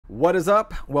What is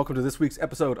up? Welcome to this week's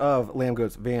episode of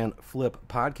Lambgoat's Vanflip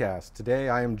podcast. Today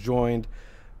I am joined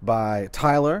by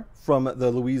Tyler from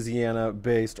the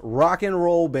Louisiana-based rock and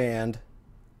roll band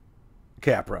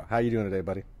Capra. How you doing today,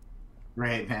 buddy?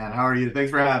 Great, man. How are you? Thanks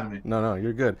for having me. No,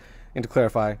 you're good. And to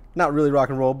clarify, not really rock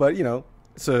and roll, but, you know,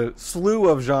 it's a slew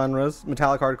of genres.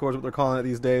 Metallic hardcore is what they're calling it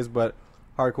these days, but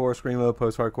hardcore, screamo,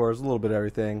 post-hardcore is a little bit of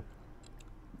everything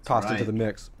tossed into the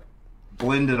mix.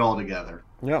 Blend it all together.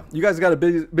 Yeah, you guys got a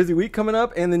busy week coming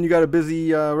up, and then you got a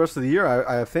busy rest of the year.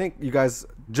 I think you guys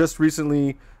just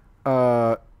recently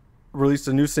released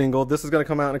a new single. This is going to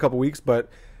come out in a couple weeks,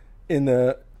 but in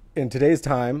today's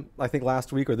time, I think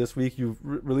last week or this week, you've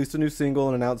released a new single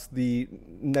and announced the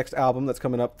next album that's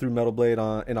coming up through Metal Blade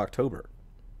in October.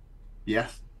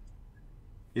 Yes.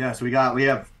 So we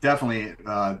have definitely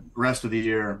rest of the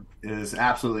year is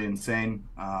absolutely insane.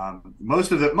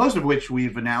 Most of which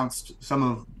we've announced. Some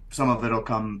of it'll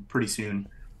come pretty soon.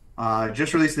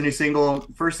 Just released the new single,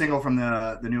 first single from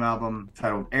the new album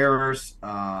titled Errors,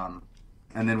 and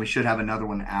then we should have another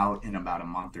one out in about a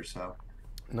month or so.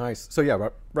 Nice. So yeah,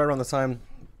 right around the time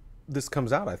this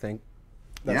comes out, I think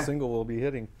that single will be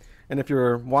hitting. And if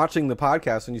you're watching the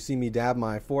podcast and you see me dab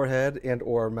my forehead and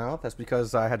or mouth, that's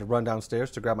because I had to run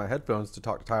downstairs to grab my headphones to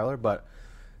talk to Tyler. But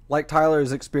like Tyler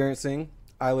is experiencing,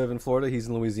 I live in Florida, he's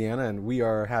in Louisiana, and we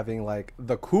are having like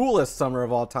the coolest summer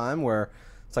of all time where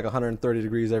it's like 130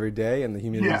 degrees every day and the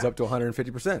humidity is up to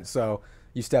 150%. So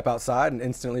you step outside and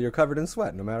instantly you're covered in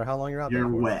sweat no matter how long you're out there. You're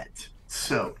wet.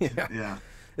 So, yeah.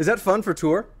 Is that fun for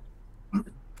tour?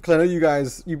 Because I know you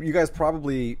guys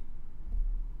probably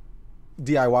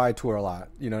DIY tour a lot.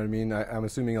 You know what I mean? I'm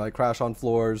assuming like crash on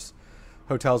floors,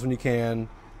 hotels when you can,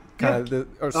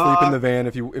 or sleep in the van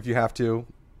if you have to.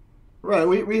 Right.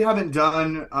 We haven't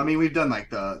done, I mean, we've done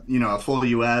like a full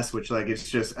US, which like it's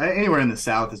just anywhere in the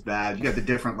South is bad. You got the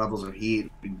different levels of heat.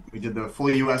 We did the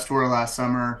full US tour last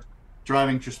summer,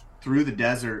 driving just through the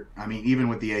desert. I mean, even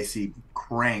with the AC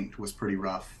cranked was pretty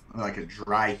rough, like a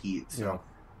dry heat. So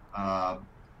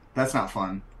that's not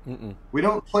fun. We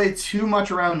don't play too much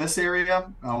around this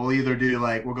area. We'll either do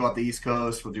we'll go up the East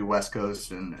Coast, we'll do West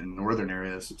Coast and northern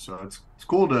areas. So it's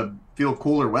cool to feel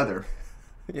cooler weather.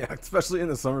 Yeah, especially in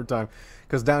the summertime,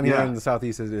 because down here in the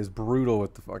Southeast is brutal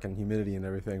with the fucking humidity and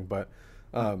everything. But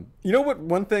you know what?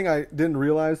 One thing I didn't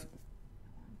realize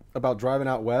about driving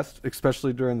out west,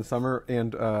 especially during the summer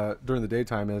and during the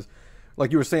daytime, is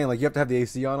like you were saying, like you have to have the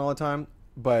AC on all the time,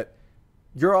 but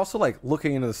you're also like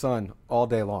looking into the sun all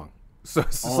day long. So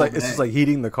it's just like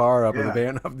heating the car up or the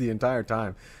van up the entire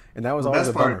time, and that was always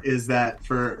the best part. Is that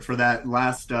for that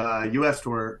last U.S.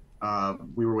 tour,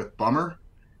 we were with Bummer.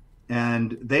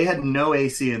 And they had no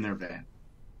AC in their van.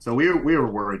 So we were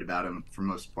worried about them for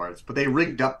most parts. But they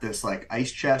rigged up this like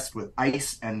ice chest with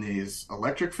ice and these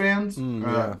electric fans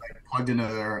plugged into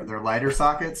their lighter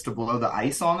sockets to blow the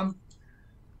ice on them.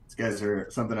 These guys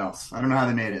are something else. I don't know how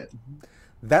they made it.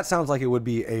 That sounds like it would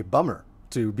be a bummer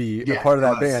to be a part of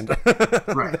that band.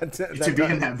 Right. To be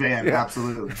in that band,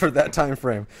 absolutely. For that time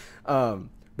frame.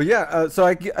 But yeah, so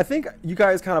I think you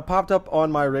guys kind of popped up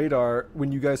on my radar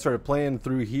when you guys started playing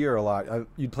through here a lot.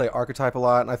 You'd play Archetype a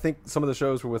lot, and I think some of the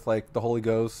shows were with like the Holy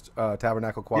Ghost,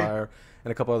 Tabernacle Choir,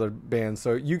 and a couple other bands.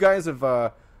 So you guys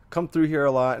have come through here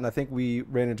a lot, and I think we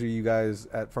ran into you guys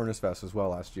at Furnace Fest as well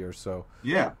last year. So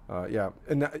yeah.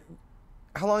 And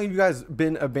how long have you guys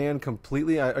been a band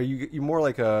completely? Are you more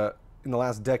like in the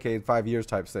last decade, 5 years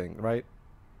type thing, right?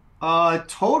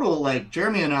 Total, like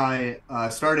Jeremy and I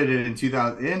started it in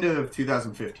end of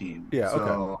 2015. Yeah, so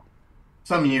okay.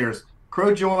 Some years.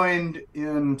 Crow joined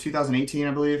in 2018,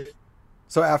 I believe.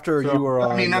 So after you were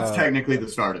on... I mean, that's technically the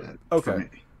start of it. Okay. For me.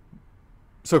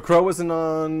 So Crow wasn't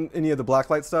on any of the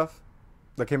Blacklight stuff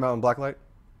that came out in Blacklight?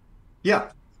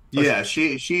 Yeah. Yeah,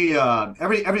 she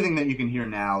everything that you can hear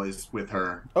now is with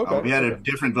her. Okay. We had a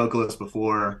different vocalist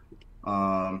before.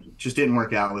 Just didn't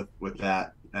work out with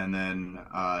that. And then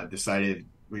decided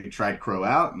we tried Crow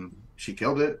out, and she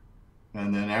killed it.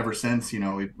 And then ever since,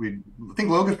 I think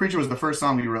Locust Preacher was the first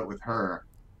song we wrote with her.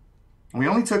 And we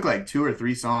only took like 2 or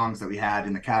 3 songs that we had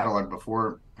in the catalog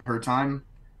before her time.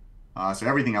 So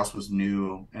everything else was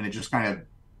new, and it just kind of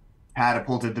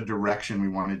catapulted the direction we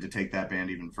wanted to take that band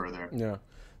even further. Yeah.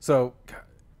 So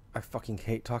I fucking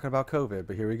hate talking about COVID,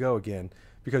 but here we go again.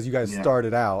 Because you guys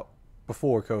started out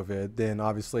before COVID, then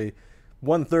obviously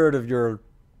 1/3 of your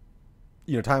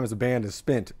time as a band is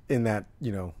spent in that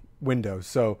window.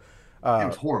 So it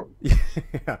was horrible.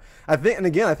 Yeah, I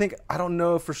think I don't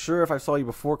know for sure if I saw you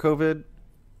before COVID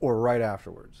or right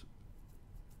afterwards.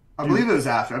 I believe it was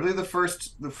after. I believe the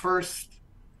first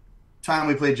time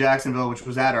we played Jacksonville, which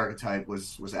was at Archetype,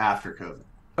 was after COVID.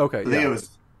 Okay, I think it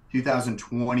was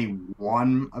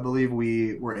 2021, I believe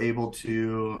we were able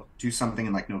to do something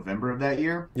in like November of that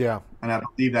year. Yeah. And I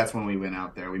believe that's when we went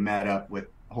out there. We met up with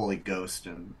Holy Ghost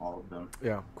and all of them.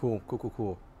 Yeah. Cool. Cool. Cool.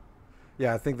 Cool.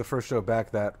 Yeah, I think the first show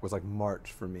back that was like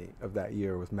March for me of that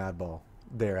year with Madball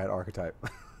there at Archetype.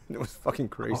 It was fucking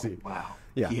crazy. Oh, wow.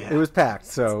 Yeah, it was packed,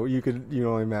 so you can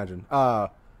only imagine.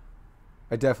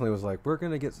 I definitely was like,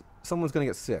 someone's gonna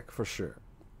get sick for sure.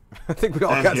 I think we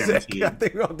all got sick. I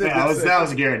think we all did. Yeah, that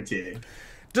was a guarantee.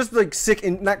 Just like sick,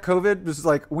 and not COVID. Just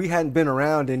like we hadn't been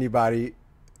around anybody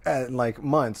at like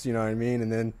months. You know what I mean? And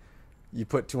then you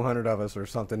put 200 of us or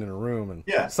something in a room, and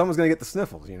someone's gonna get the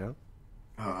sniffles. You know?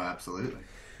 Oh, absolutely.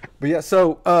 But yeah,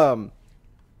 so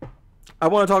I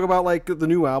want to talk about like the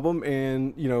new album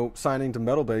and signing to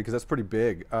Metal Blade because that's pretty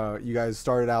big. You guys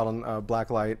started out on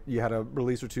Blacklight. You had a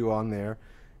release or two on there,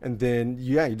 and then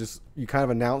you kind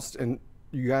of announced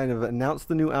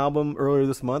the new album earlier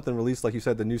this month and released, like you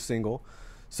said, the new single.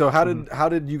 So how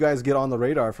did you guys get on the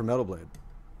radar for Metal Blade?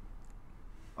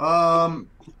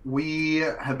 We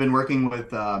have been working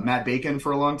with Matt Bacon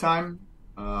for a long time.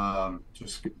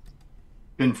 Just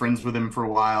been friends with him for a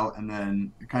while, and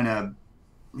then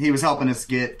he was helping us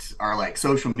get our like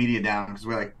social media down because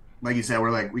we're like you said,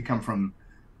 we come from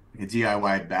a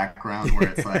DIY background where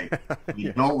it's like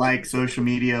we don't like social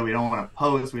media, we don't want to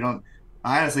post,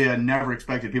 honestly, I never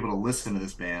expected people to listen to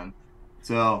this band,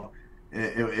 so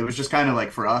it was just kind of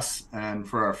like for us and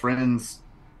for our friends,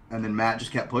 and then Matt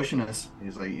just kept pushing us.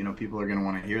 He's like, people are going to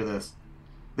want to hear this.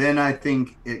 Then I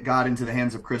think it got into the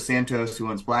hands of Chris Santos, who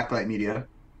owns Blacklight Media.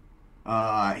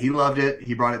 He loved it.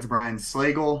 He brought it to Brian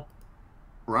Slagle.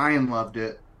 Brian loved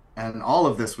it, and all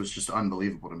of this was just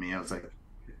unbelievable to me. I was like,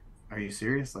 "Are you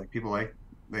serious? Like, people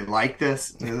they like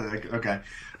this? Like, okay,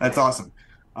 that's awesome."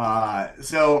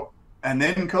 And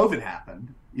then COVID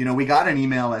happened. We got an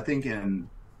email, I think in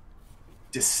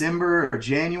December or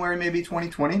January, maybe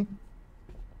 2020,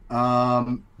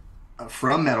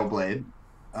 from Metal Blade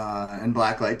and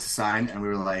Blacklight to sign, and we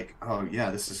were like, "Oh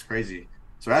yeah, this is crazy."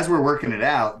 So as we're working it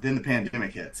out, then the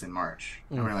pandemic hits in March,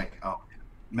 and we're like, "Oh."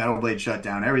 Metal Blade shut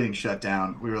down, everything shut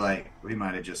down. We were like, we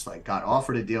might have just like got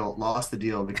offered a deal, lost the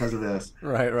deal because of this.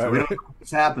 Right. So we don't know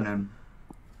what's happening.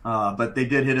 But they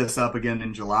did hit us up again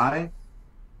in July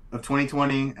of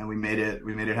 2020, and we made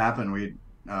it happen. We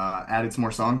added some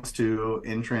more songs to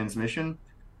In Transmission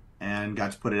and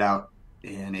got to put it out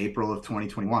in April of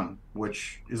 2021,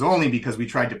 which is only because we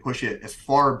tried to push it as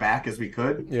far back as we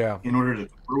could in order to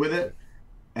tour with it.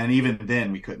 And even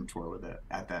then we couldn't tour with it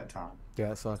at that time.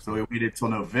 Yeah, so we waited till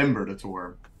November to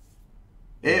tour.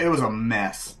 It was a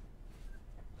mess.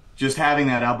 Just having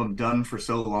that album done for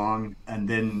so long, and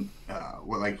then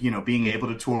being able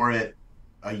to tour it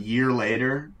a year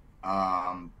later,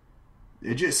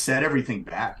 it just set everything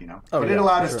back, But it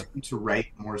allowed us to write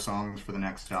more songs for the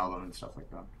next album and stuff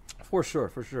like that. For sure.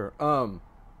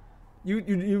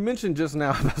 You mentioned just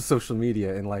now about social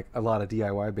media and like a lot of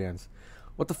DIY bands.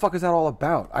 What the fuck is that all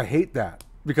about? I hate that.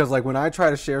 Because like when I try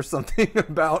to share something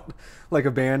about like a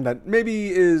band that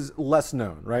maybe is less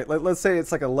known, right? Like let's say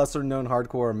it's like a lesser known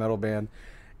hardcore or metal band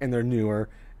and they're newer,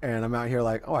 and I'm out here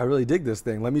like, oh, I really dig this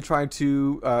thing. Let me try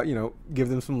to give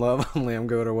them some love on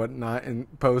Lambgoat or whatnot and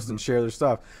post and share their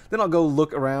stuff. Then I'll go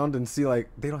look around and see like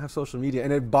they don't have social media,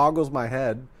 and it boggles my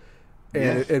head,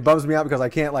 and it bums me out because I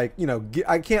can't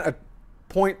I can't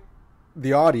point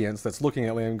the audience that's looking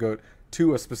at Lambgoat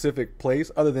to a specific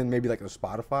place other than maybe like a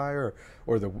Spotify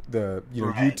or the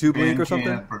YouTube link or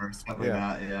something. Or stuff like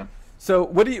that, yeah. So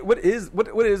what is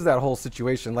that whole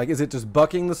situation? Like, is it just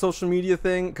bucking the social media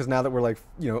thing? Because now that we're like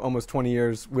almost 20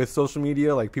 years with social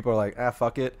media, like people are like,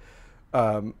 fuck it.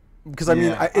 Because it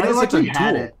is such a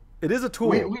tool. It is a tool.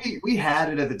 We had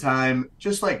it at the time,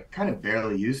 just like kind of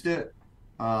barely used it.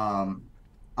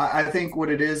 I think what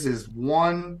it is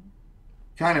one,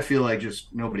 kind of feel like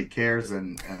just nobody cares,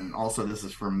 and also this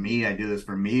is for me, I do this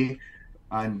for me,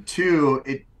 and two,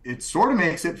 it sort of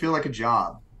makes it feel like a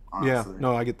job, honestly.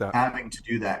 No, I get that, having to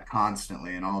do that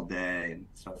constantly and all day and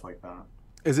stuff like that.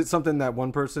 Is it something that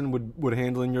one person would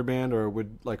handle in your band, or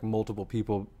would like multiple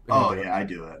people I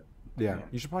do it. Yeah,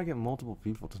 you should probably get multiple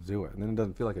people to do it, and then it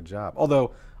doesn't feel like a job,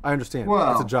 although I understand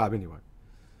it's a job anyway.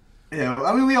 Yeah,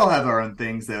 I mean, we all have our own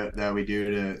things that we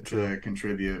do to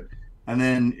contribute. And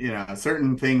then,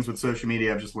 certain things with social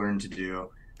media I've just learned to do.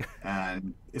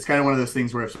 And it's kind of one of those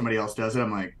things where if somebody else does it,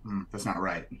 I'm like, that's not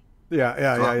right.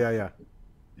 Yeah.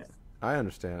 I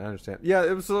understand. Yeah,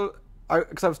 it was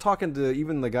because I was talking to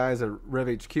even the guys at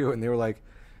Rev HQ, and they were like,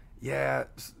 yeah,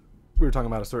 we were talking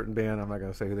about a certain band. I'm not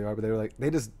going to say who they are, but they were like, they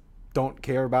just don't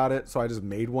care about it, so I just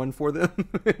made one for them,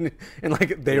 and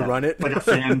like they run it like a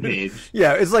fan page.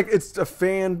 Yeah, it's a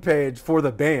fan page for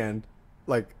the band,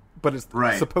 like, but it's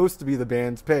supposed to be the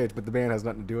band's page, but the band has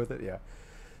nothing to do with it. Yeah,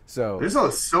 so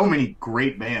there's so many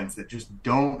great bands that just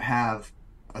don't have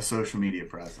a social media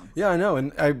presence. Yeah, I know,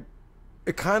 and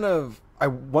I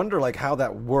wonder like how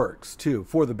that works too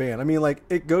for the band. I mean, like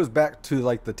it goes back to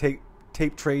like the tape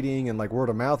trading and like word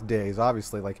of mouth days,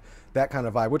 obviously, like that kind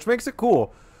of vibe, which makes it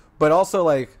cool. But also,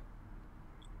 like,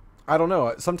 I don't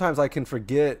know. Sometimes I can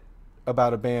forget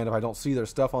about a band if I don't see their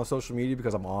stuff on social media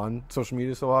because I'm on social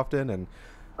media so often, and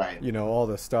you know, all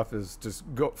the stuff is just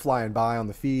flying by on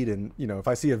the feed. And you know, if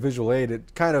I see a visual aid,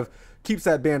 it kind of keeps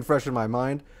that band fresh in my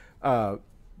mind.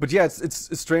 But yeah,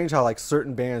 it's strange how like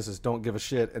certain bands just don't give a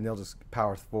shit and they'll just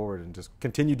power forward and just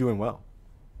continue doing well.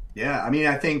 Yeah, I mean,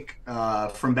 I think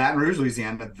from Baton Rouge,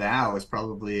 Louisiana, Thou is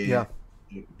probably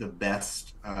the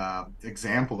best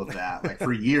example of that. Like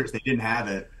for years they didn't have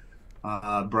it.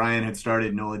 Brian had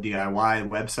started NOLA DIY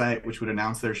website, which would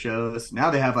announce their shows. Now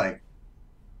they have like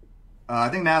I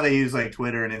think now they use like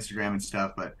Twitter and Instagram and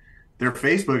stuff, but their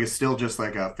Facebook is still just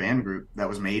like a fan group that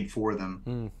was made for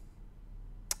them.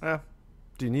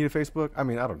 Do you need a Facebook? I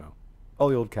mean, I don't know. All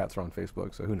the old cats are on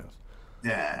Facebook, so who knows?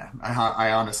 Yeah,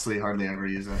 I honestly hardly ever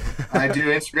use it. I do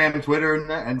Instagram and Twitter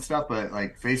and stuff, but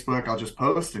like Facebook, I'll just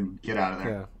post and get out of there.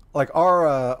 Yeah, like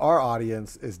our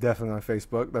audience is definitely on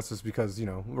Facebook. That's just because, you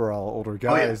know, we're all older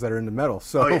guys that are into metal,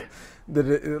 so a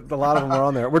lot of them are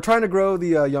on there. We're trying to grow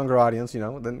the younger audience, you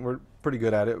know. Then we're pretty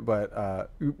good at it, but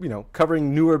you know,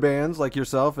 covering newer bands like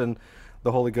yourself and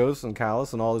the Holy Ghost and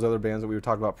Callous and all those other bands that we were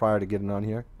talking about prior to getting on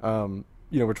here.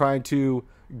 You know, we're trying to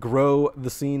grow the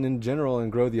scene in general and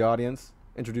grow the audience,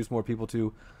 introduce more people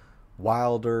to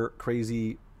wilder,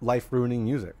 crazy, life-ruining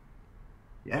music.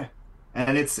 Yeah,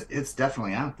 and it's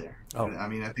definitely out there. Oh. I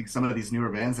mean, I think some of these newer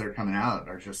bands that are coming out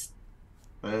are just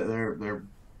they're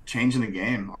changing the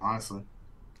game, honestly.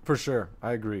 For sure,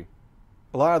 I agree.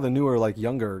 A lot of the newer, like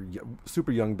younger,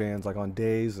 super young bands, like on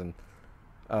Days and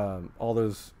all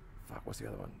those. Fuck, what's the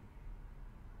other one?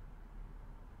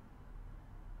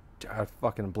 I'm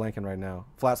fucking blanking right now.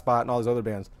 Flat Spot and all those other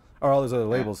bands, or all those other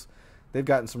labels, they've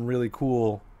gotten some really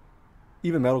cool,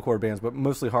 even metalcore bands, but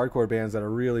mostly hardcore bands that are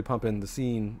really pumping the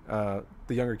scene, the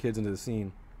younger kids into the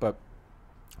scene. But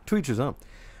to each his own.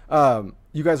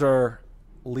 You guys are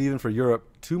leaving for Europe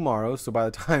tomorrow, so by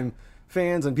the time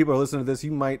fans and people are listening to this,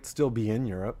 you might still be in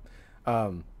Europe.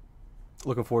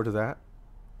 Looking forward to that.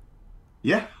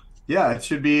 Yeah, it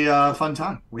should be a fun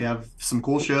time. We have some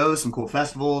cool shows, some cool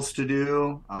festivals to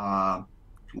do. A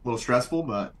little stressful,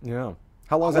 but yeah.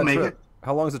 How long is that trip?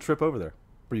 How long is the trip over there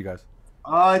for you guys?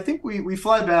 I think we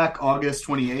fly back August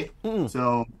 28th.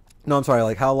 So no, I'm sorry.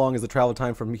 Like, how long is the travel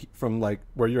time from like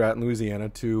where you're at in Louisiana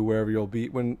to wherever you'll be?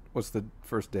 What's the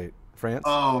first date? France?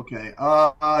 Oh, okay.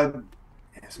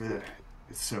 It's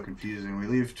so confusing. We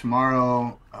leave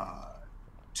tomorrow,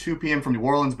 2 p.m. from New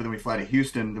Orleans, but then we fly to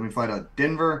Houston, then we fly to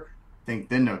Denver. I think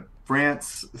then to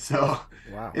France. So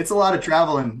It's a lot of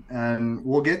traveling, and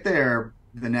we'll get there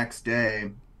the next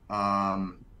day.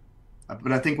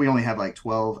 But I think we only have like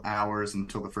 12 hours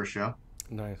until the first show.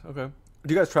 Nice. Okay.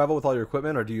 Do you guys travel with all your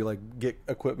equipment, or do you like get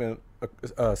equipment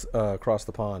across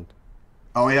the pond?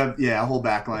 Oh, we have a whole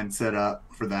backline set up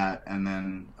for that, and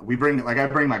then I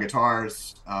bring my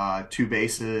guitars, 2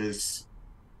 basses,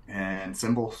 and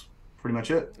cymbals. Pretty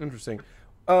much it. Interesting.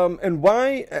 And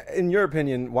why, in your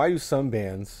opinion, why do some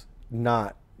bands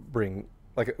not bring,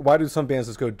 like, why do some bands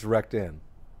just go direct in?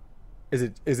 Is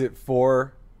it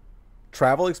for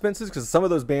travel expenses? Because some of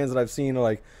those bands that I've seen are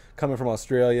like coming from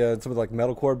Australia, and some of the like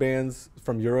metalcore bands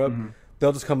from Europe,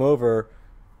 they'll just come over,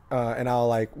 and I'll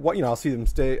like, what, you know, I'll see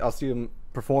them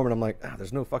perform, and I'm like,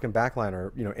 there's no fucking backline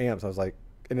or, you know, amps. I was like,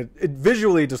 and it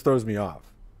visually just throws me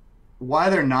off. Why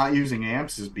they're not using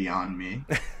amps is beyond me,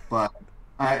 but.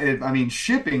 I mean,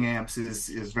 shipping amps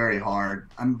is very hard.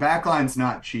 Backline's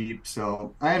not cheap,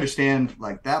 so I understand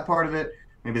like that part of it.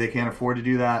 Maybe they can't afford to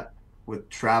do that with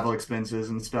travel expenses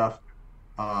and stuff.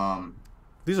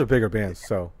 These are bigger bands,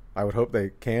 so I would hope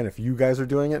they can. If you guys are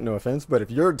doing it, no offense, but if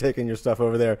you're taking your stuff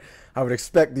over there, I would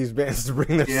expect these bands to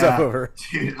bring their stuff over.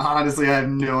 Dude, honestly, I have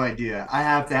no idea. I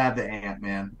have to have the amp,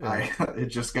 man. It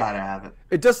just gotta have it.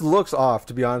 It just looks off,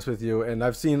 to be honest with you, and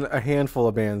I've seen a handful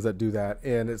of bands that do that,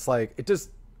 and it's like, it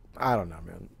just, I don't know,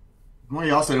 man. Well,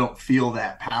 you also don't feel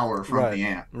that power from the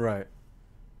amp. Right.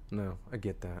 No, I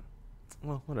get that.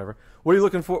 Well, whatever. What are you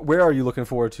looking for? Where are you looking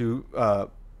forward to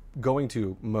going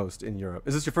to most in Europe?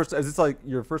 Is this like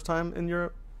your first time in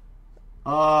Europe?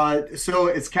 So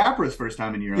it's Capra's first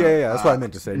time in Europe. Yeah, that's what I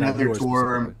meant to say. Another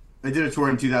tour. I did a tour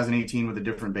in 2018 with a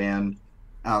different band.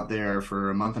 out there for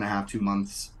a month and a half, 2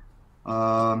 months.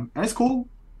 And it's cool.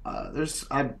 I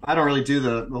don't really do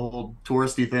the whole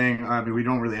touristy thing. I mean, we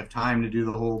don't really have time to do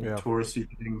the whole Yeah. touristy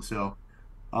thing. So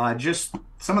just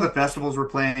some of the festivals we're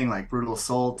playing, like Brutal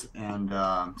Assault and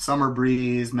Summer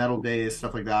Breeze, Metal Days,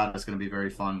 stuff like that. It's going to be very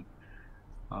fun.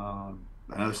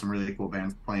 I know there's some really cool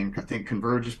bands playing. I think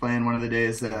Converge is playing one of the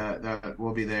days that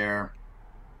we'll be there.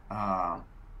 It's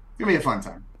gonna be a fun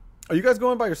time. Are you guys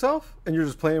going by yourself and you're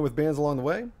just playing with bands along the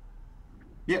way?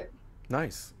 Yep.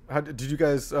 Nice. How did you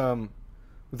guys?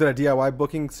 Was that a DIY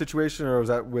booking situation, or was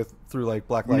that with through like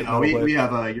Blacklight? No, we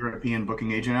have a European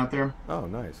booking agent out there. Oh,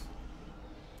 nice.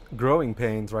 Growing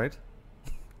pains, right?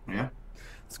 Yeah,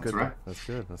 That's good. that's right. That's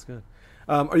good. That's good.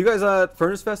 Are you guys at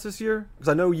Furnace Fest this year? Because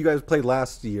I know you guys played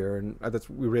last year, and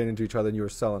we ran into each other, and you were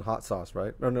selling hot sauce,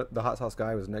 right? Or no, the hot sauce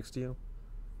guy was next to you.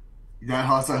 That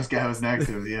hot sauce guy was next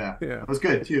to us. Yeah, Yeah. it was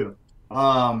good too.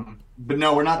 But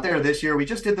no, we're not there this year. We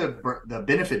just did the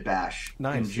benefit bash in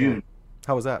Nice. Yeah. June,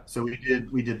 How was that? so we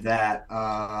did that.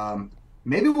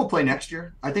 Maybe we'll play next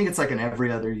year. I think it's like an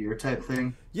every other year type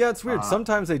thing. Yeah, it's weird. Uh,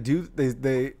 Sometimes they do.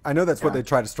 They. I know that's what yeah. they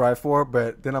try to strive for,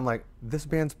 but then I'm like, this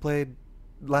band's played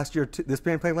last year. This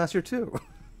band played last year too.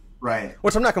 Right.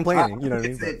 Which I'm not I complaining. You know what I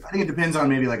mean? I think it depends on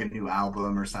maybe like a new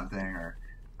album or something. Or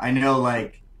I know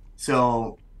like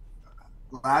so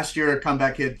last year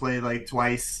Comeback Kid played like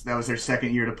twice. That was their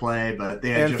second year to play, but they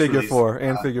had And just Figure released. Four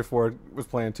and Figure Four was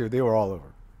playing too. They were all over.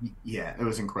 Yeah, it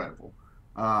was incredible.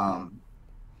 Um,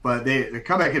 but the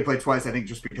Comeback Kid played twice, I think,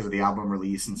 just because of the album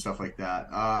release and stuff like that.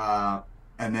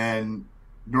 And then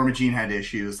Norma Jean had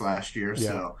issues last year, Yeah,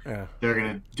 so yeah. they're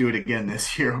gonna do it again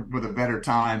this year with a better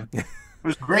time. It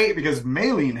was great because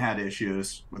Maylene had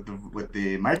issues with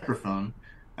the microphone,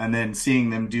 and then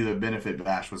seeing them do the benefit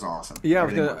bash was awesome. Yeah,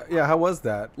 Everything was yeah. How was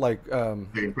that? Like,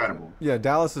 incredible. yeah,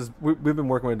 Dallas is. We've been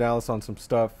working with Dallas on some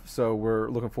stuff, so we're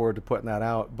looking forward to putting that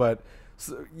out. But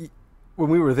so, when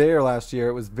we were there last year,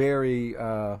 it was very.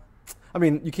 I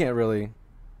mean, you can't really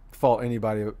fault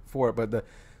anybody for it, but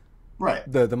Right.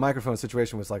 the microphone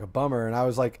situation was like a bummer, and I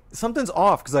was like, something's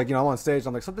off because like I'm on stage,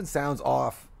 I'm like something sounds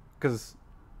off because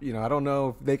I don't know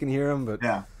if they can hear him, but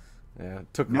Yeah. yeah,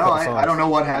 it took a No, couple I songs. don't know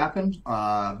what happened.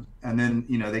 And then,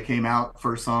 they came out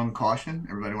first song, Caution.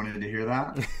 Everybody wanted to hear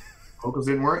that. Vocals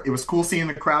didn't work. It was cool seeing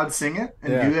the crowd sing it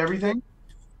and Yeah, do everything.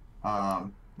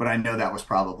 But I know that was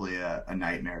probably a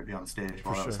nightmare to be on stage for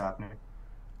while that was sure. happening.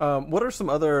 What are some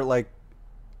other like?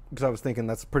 Because I was thinking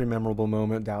that's a pretty memorable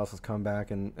moment, Dallas's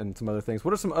comeback, and some other things.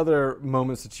 What are some other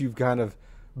moments that you've kind of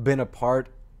been a part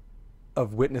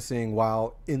of witnessing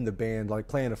while in the band, like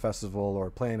playing a festival or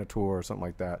playing a tour or something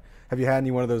like that? Have you had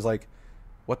any one of those like,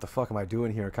 what the fuck am I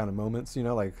doing here kind of moments?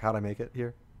 Like how'd I make it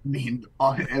here? I mean,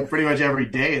 pretty much every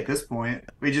day at this point.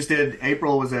 We just did,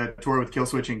 April was a tour with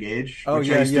Killswitch Engage, Oh which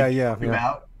I yeah, used yeah, to yeah, joke yeah.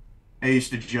 about. I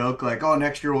used to joke like, oh,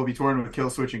 next year we'll be touring with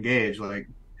Killswitch Engage. Like,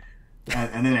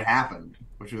 and then it happened,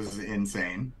 which was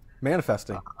insane.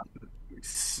 Manifesting.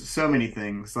 So many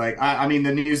things. Like, I mean,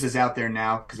 the news is out there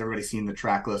now because everybody's seen the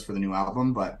track list for the new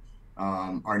album. But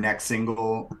our next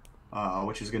single,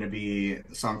 which is going to be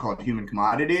a song called "Human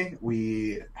Commodity,"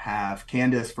 we have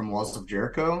Candace from Walls of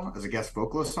Jericho as a guest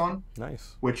vocalist on,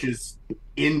 Nice. which is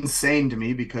insane to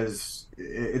me because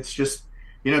it's just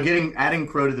getting adding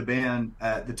Crow to the band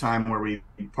at the time where we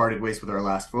parted ways with our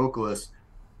last vocalist.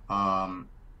 Um,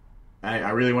 I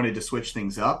really wanted to switch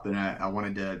things up, and I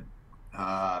wanted to.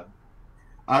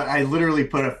 I literally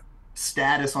put a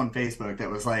status on Facebook that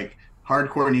was like,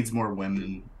 "Hardcore needs more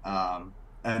women,"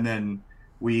 and then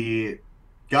we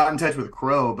got in touch with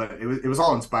Crow, but it was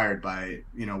all inspired by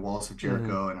Walls of Hmm.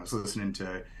 Jericho, and I was listening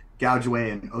to Gouge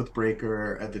Away and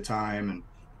Oathbreaker at the time, and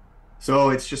so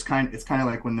it's kind of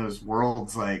like when those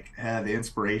worlds like had the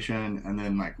inspiration, and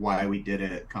then like why we did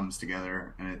it comes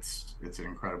together, and it's an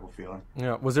incredible feeling.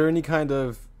 Yeah. Was there any kind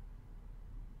of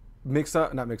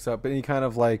not mix up, but any kind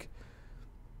of like,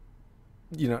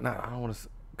 not, I don't want to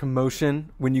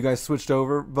commotion when you guys switched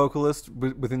over vocalist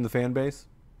within the fan base?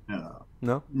 No.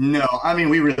 No. No, I mean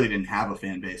we really didn't have a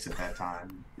fan base at that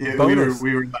time. We were Bonus.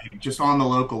 we were like just on the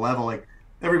local level. Like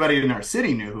everybody in our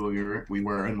city knew who we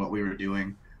were and what we were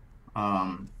doing.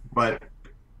 But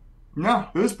no,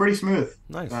 it was pretty smooth,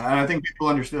 Nice. and I think people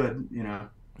understood.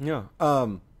 Yeah.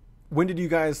 When did you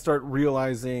guys start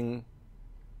realizing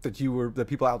that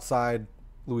people outside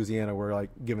Louisiana were like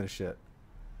giving a shit?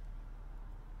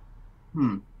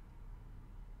 Hmm.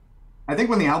 I think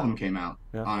when the album came out,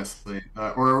 Yeah. honestly,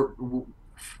 or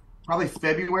probably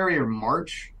February or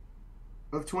March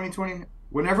of 2020,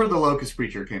 whenever The Locust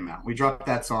Preacher came out, we dropped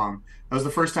that song. That was the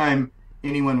first time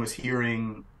anyone was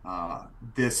hearing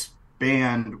this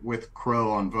band with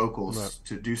Crow on Right. vocals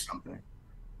to do something.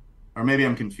 or maybe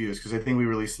I'm confused because I think we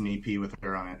released an EP with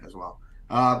her on it as well.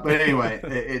 But anyway,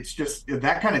 it's just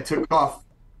that kind of took off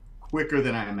quicker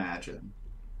than I imagined.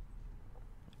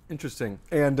 Interesting.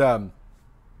 And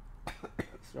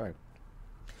sorry.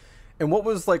 And what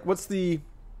was like? What's the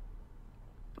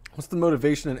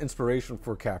motivation and inspiration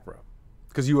for Capra?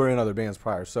 Because you were in other bands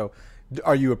prior. So,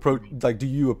 are you do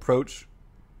you approach,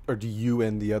 or do you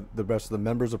and the rest of the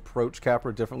members approach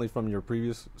Capra differently from your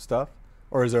previous stuff,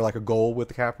 or is there like a goal with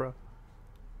the Capra?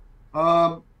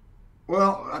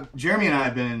 Well, Jeremy and I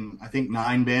have been in, I think,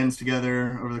 9 bands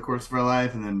together over the course of our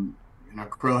life, and then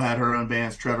Crow had her own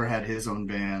bands, Trevor had his own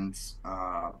bands,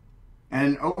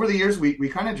 and over the years we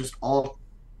kind of just all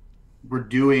were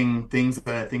doing things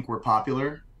that I think were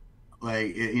popular.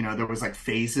 Like there was like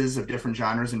phases of different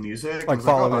genres in music, like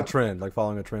following a trend, or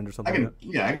something.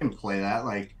 I can play that.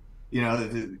 Like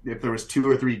if there was 2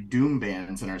 or 3 doom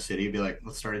bands in our city, it'd be like,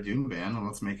 let's start a doom band and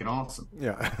let's make it awesome.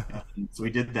 Yeah. So we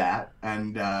did that,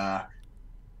 and that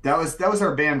was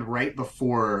our band right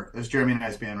before. It was Jeremy and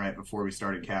I's band right before we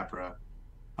started Capra.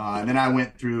 And then I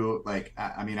went through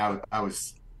I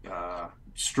was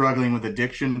struggling with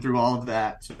addiction through all of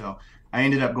that, so I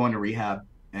ended up going to rehab,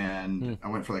 and I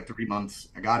went for like 3 months.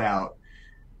 I got out,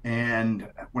 and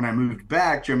when I moved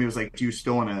back, Jeremy was like, "Do you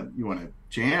still want to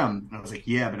jam?" And I was like,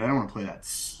 "Yeah, but I don't want to play that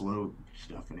slow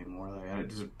stuff anymore. Like,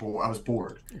 I was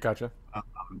bored." Gotcha.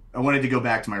 I wanted to go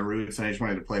back to my roots, and I just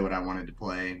wanted to play what I wanted to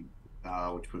play,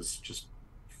 which was just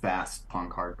fast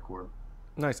punk hardcore.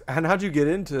 Nice. And how'd you get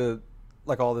into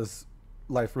like all this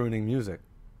life ruining music?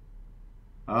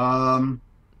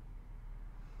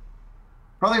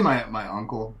 Probably my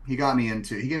uncle. He gave me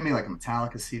like a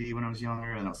Metallica CD when I was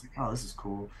younger, and I was like, oh, this is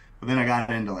cool. But then I got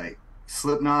into like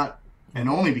Slipknot, and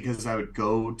only because I would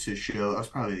go to shows. I was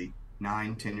probably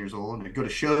 9, 10 years old, and I'd go to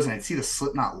shows and I'd see the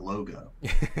Slipknot logo.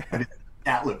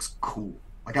 That looks cool.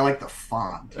 Like, I like the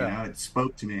font, it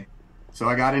spoke to me. So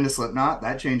I got into Slipknot.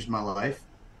 That changed my life.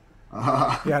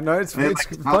 It's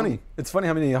funny. It's funny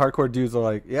how many hardcore dudes are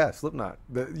like, yeah, Slipknot.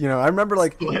 I remember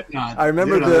like Slipknot. I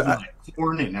remember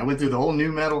I went through the whole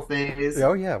new metal phase.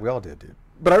 Oh yeah, we all did, dude.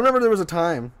 But I remember there was a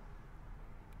time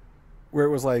where it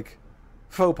was like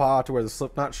faux pas to wear the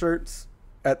Slipknot shirts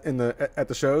at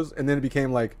the shows, and then it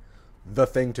became like the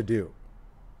thing to do.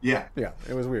 Yeah,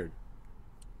 it was weird.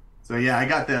 So yeah, I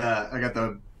got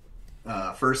the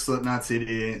first Slipknot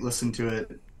CD, listened to it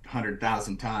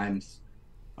 100,000 times.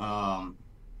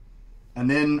 And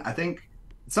then I think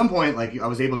at some point, like, I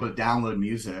was able to download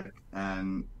music,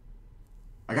 and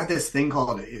I got this thing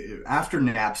called, after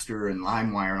Napster and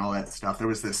LimeWire and all that stuff, there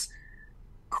was this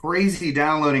crazy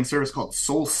downloading service called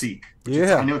SoulSeek.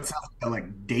 I know it sounds like a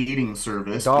dating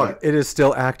service. Dog, it is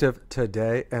still active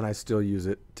today, and I still use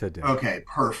it today. Okay,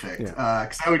 perfect.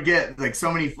 Because I would get, like,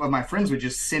 so many of my friends would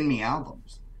just send me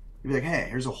albums. They'd be like, hey,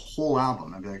 here's a whole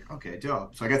album. I'd be like, okay,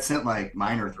 dope. So I got sent like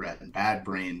Minor Threat and Bad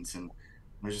Brains, and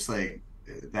I was just like,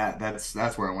 that's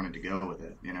where I wanted to go with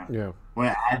it, Yeah. When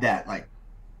I add that like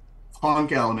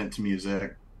punk element to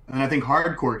music, and I think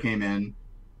hardcore came in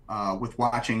with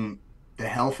watching the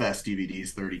Hellfest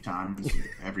DVDs 30 times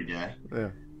every day. Yeah.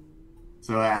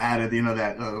 So I added,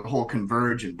 that whole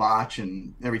Converge and Botch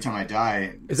and Every Time I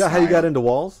Die. Is that how you got into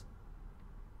Walls?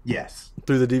 Yes.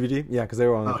 Through the DVD? Yeah, because they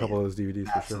were on a couple of those DVDs.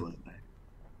 Absolutely. For sure.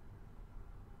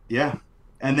 Yeah.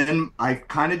 And then I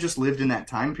kind of just lived in that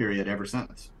time period ever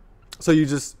since. So you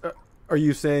just are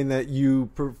you saying that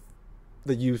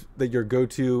that your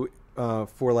go-to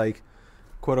for like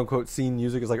quote unquote scene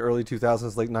music is like early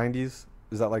 2000s, late 90s?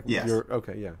 Is that like your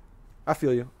okay? Yeah, I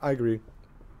feel you. I agree.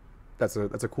 That's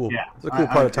a cool. Yeah, it's a cool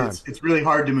part of time. It's really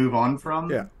hard to move on from.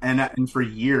 Yeah, and for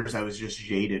years I was just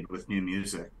jaded with new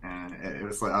music, and it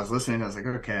was like I was listening. I was like,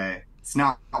 okay, it's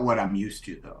not what I'm used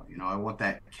to though. I want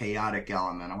that chaotic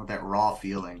element. I want that raw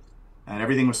feeling, and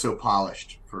everything was so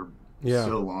polished for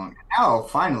so long. Now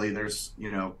finally, there's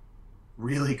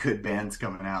really good bands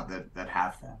coming out that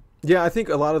have that. Yeah, I think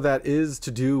a lot of that is to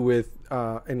do with,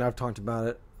 and I've talked about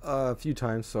it a few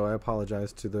times, so I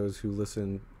apologize to those who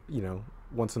listen,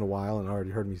 once in a while and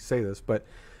already heard me say this, but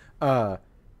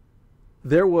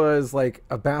there was like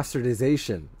a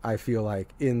bastardization, I feel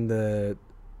like, in the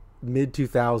mid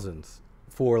 2000s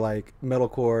for like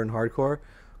metalcore and hardcore,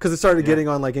 because it started getting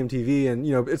on like MTV, and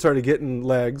it started getting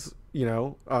legs.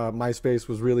 MySpace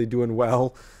was really doing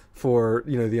well for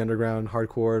the underground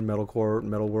hardcore and metalcore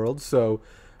metal world. So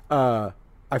I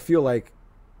feel like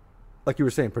you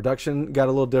were saying, production got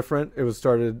a little different. It was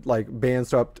started like bands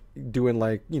stopped doing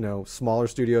like smaller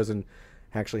studios and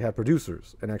actually had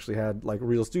producers and actually had like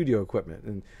real studio equipment,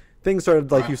 and things started,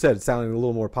 like you said, sounding a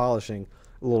little more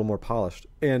polished.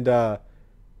 And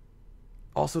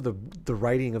also the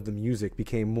writing of the music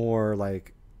became more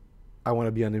like, I want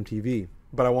to be on MTV,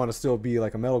 but I want to still be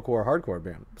like a metalcore hardcore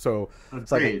band. So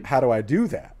it's like, how do I do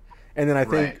that? And then I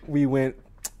think we went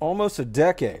almost a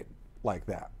decade like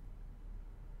that.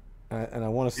 And I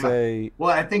want to say,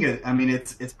 well, I think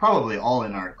it's probably all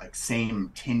in our like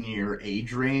same 10-year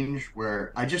age range,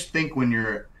 where I just think when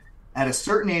you're at a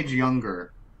certain age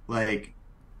younger, like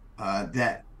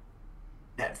that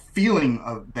feeling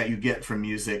of that you get from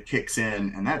music kicks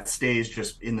in, and that stays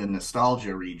just in the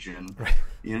nostalgia region, right.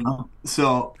 you know.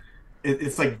 So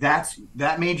it's like that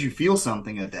made you feel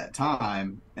something at that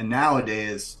time, and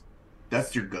nowadays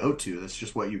that's your go-to. That's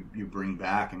just what you bring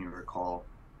back and you recall.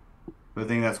 But I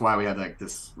think that's why we have like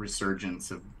this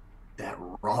resurgence of that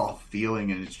raw feeling,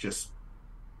 and it's just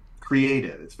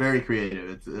creative. It's very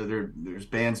creative. There's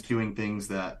bands doing things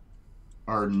that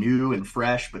are new and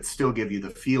fresh, but still give you the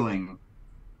feeling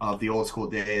of the old school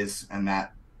days and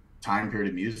that time period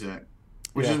of music,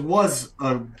 which was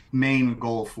a main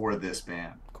goal for this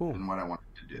band. Cool. And what I wanted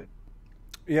to do.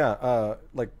 Yeah,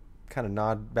 like kind of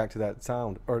nod back to that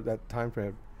sound or that time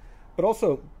frame, but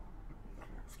also,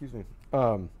 excuse me.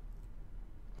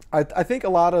 I think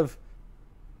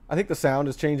I think the sound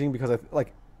is changing because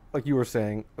like you were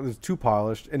saying, it was too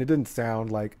polished and it didn't sound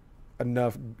like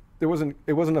enough. It wasn't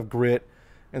enough grit,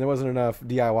 and there wasn't enough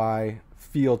DIY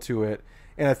feel to it.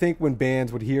 And I think when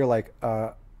bands would hear like,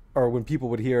 or when people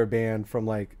would hear a band from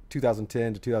like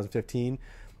 2010 to 2015,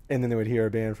 and then they would hear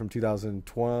a band from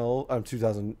 2012,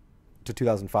 2000 to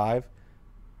 2005,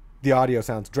 the audio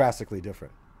sounds drastically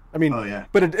different. I mean,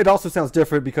 but it also sounds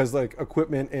different because like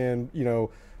equipment and, you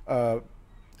know,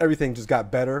 everything just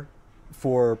got better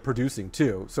for producing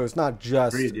too. So it's not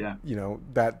just, you know,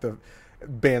 that the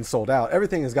band sold out.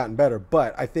 Everything has gotten better,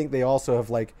 but I think they also have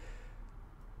like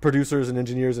producers and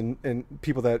engineers and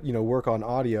people that, you know, work on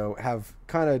audio have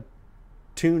kind of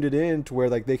tuned it in to where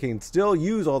like they can still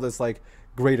use all this like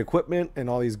great equipment and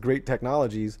all these great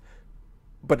technologies,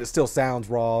 but it still sounds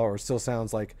raw or still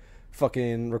sounds like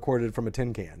fucking recorded from a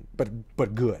tin can,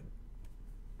 but good.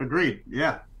 Agreed.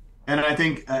 Yeah. And I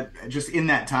think just in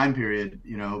that time period,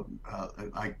 you know,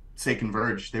 I say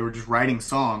Converge, they were just writing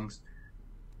songs,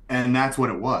 and that's what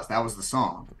it was. That was the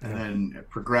song. And then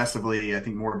progressively, I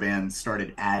think more bands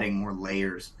started adding more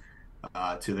layers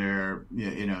to their,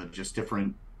 you know, just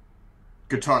different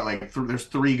guitar. Like there's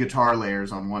 3 guitar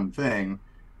layers on one thing.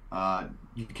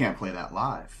 You can't play that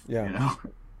live. Yeah. You know.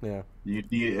 Yeah.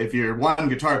 If you're one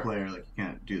guitar player, like you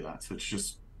can't do that. So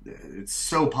it's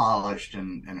so polished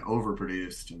and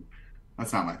overproduced, and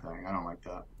that's not my thing. I don't like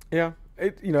that. Yeah.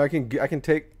 You know, I can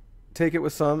take it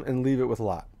with some and leave it with a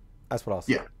lot. That's what I'll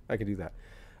say. Yeah. I can do that.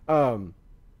 Are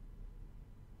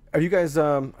you guys,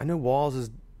 I know Walls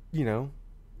is, you know,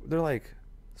 they're like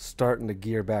starting to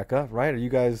gear back up, right? Are you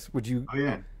guys, are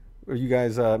you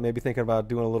guys maybe thinking about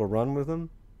doing a little run with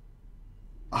them?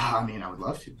 I mean, I would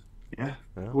love to. Yeah.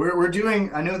 We're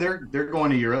doing, I know they're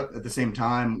going to Europe at the same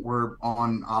time. We're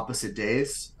on opposite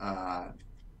days. Kind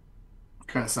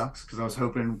of sucks because I was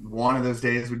hoping one of those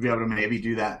days we'd be able to maybe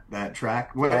do that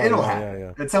track. Well, it'll happen.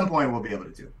 Yeah. At some point we'll be able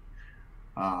to do it.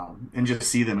 And just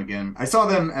see them again. I saw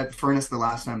them at Furnace the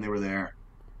last time they were there.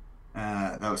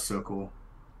 That was so cool.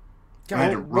 God, I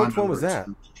had to run which one was that?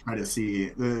 Try to see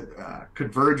the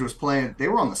Converge was playing. They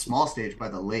were on the small stage by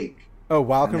the lake. Oh,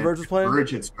 while Converge was playing?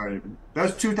 Converge had started. That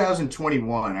was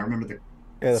 2021. I remember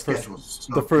the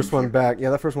first one back. Yeah,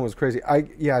 that first one was crazy.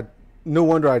 No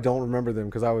wonder I don't remember them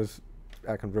because I was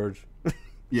at Converge.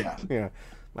 Yeah. Yeah.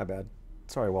 My bad.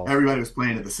 Sorry, Wall. Everybody was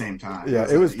playing at the same time.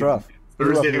 Yeah, it was rough.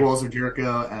 Thursday, Walls of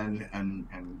Jericho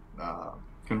and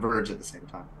Converge at the same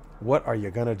time. What are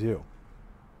you gonna do?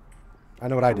 I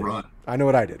know what I did. Run. I know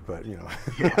what I did, but you know.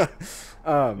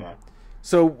 Yeah.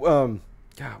 So, God,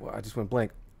 well, I just went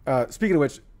blank. Speaking of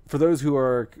which, for those who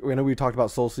are, I know we talked about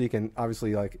Soulseek, and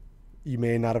obviously, like, you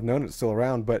may not have known it's still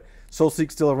around, but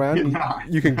Soulseek's still around.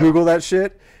 You can Google that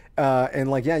shit,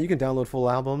 and like, yeah, you can download full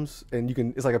albums, and you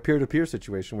can. It's like a peer-to-peer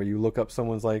situation where you look up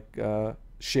someone's like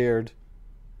shared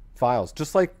files,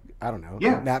 just like I don't know,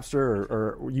 Napster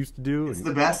or used to do. It's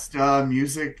the best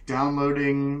music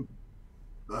downloading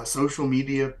social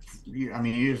media. I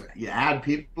mean, you add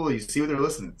people, you see what they're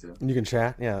listening to, and you can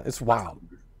chat. Yeah, it's wild.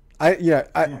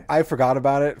 I forgot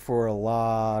about it for a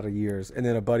lot of years, and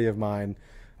then a buddy of mine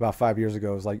about 5 years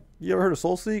ago was like, "You ever heard of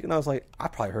Soulseek?" And I was like, "I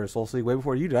probably heard of Soulseek way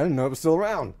before you did. I didn't know it was still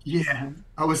around." Yeah,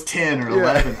 I was 10 or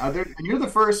 11. And you're the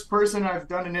first person I've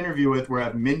done an interview with where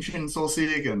I've mentioned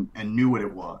Soulseek and knew what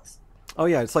it was. Oh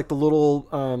yeah, it's like the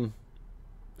little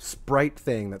sprite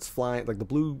thing that's flying, like the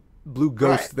blue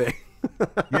ghost thing.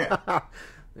 Yeah,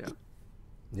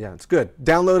 yeah, it's good.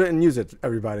 Download it and use it,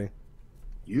 everybody.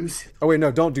 Use it. Oh wait,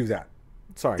 no, don't do that.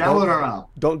 Sorry. Download our album.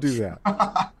 Don't do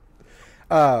that.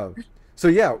 So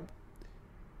yeah,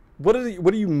 what are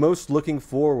you most looking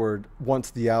forward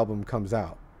once the album comes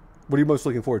out? What are you most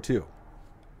looking forward to?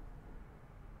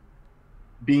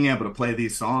 Being able to play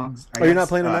these songs. Oh, you're not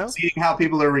playing them now? Seeing how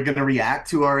people are going to react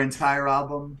to our entire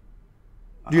album.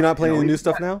 Do you not play any new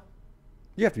stuff now?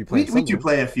 You have to be playing. We do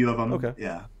play a few of them. Okay.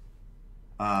 Yeah.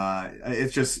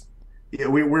 It's just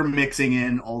we're mixing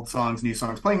in old songs, new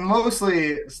songs, playing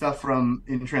mostly stuff from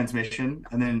In Transmission,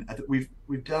 and then we've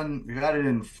added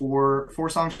in four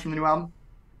songs from the new album.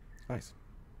 Nice.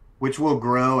 Which will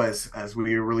grow as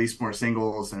we release more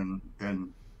singles, and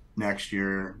then next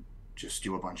year just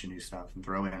do a bunch of new stuff and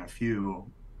throw in a few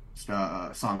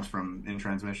songs from In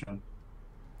Transmission.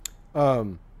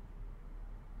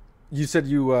 You said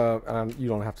you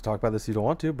don't have to talk about this if you don't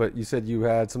want to, but you said you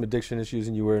had some addiction issues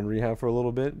and you were in rehab for a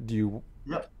little bit. Do you?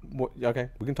 Yep. Okay,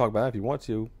 we can talk about it if you want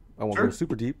to. I won't go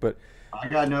super deep, but I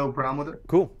got no problem with it.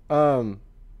 Cool.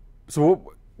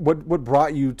 So what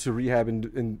brought you to rehab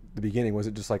in the beginning? Was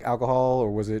it just like alcohol, or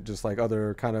was it just like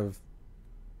other kind of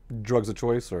drugs of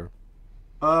choice, or?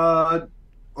 A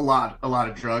lot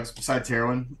of drugs besides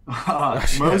heroin.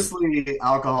 Mostly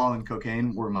alcohol and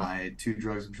cocaine were my two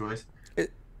drugs of choice.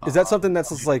 Is that something that's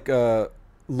just like a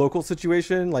local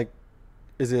situation? Like,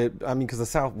 is it? I mean, because the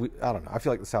South, I don't know. I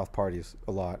feel like the South parties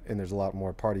a lot, and there's a lot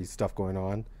more party stuff going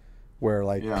on, where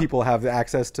like people have the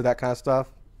access to that kind of stuff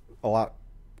a lot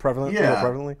prevalent. Yeah,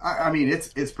 more prevalently. I mean,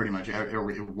 it's pretty much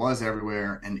it was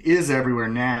everywhere and is everywhere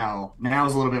now. Now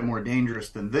is a little bit more dangerous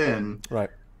than then.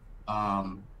 Right.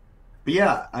 But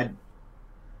yeah,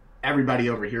 everybody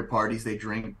over here parties. They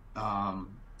drink. So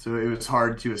it was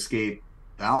hard to escape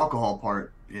the alcohol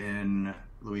part in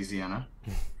Louisiana,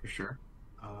 for sure.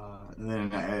 And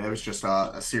then it was just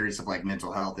a series of like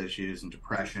mental health issues and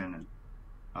depression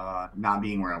and not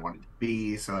being where I wanted to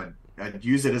be. So I'd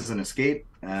use it as an escape,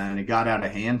 and it got out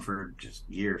of hand for just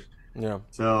years. Yeah.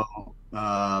 So,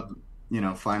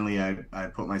 finally I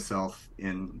put myself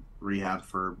in rehab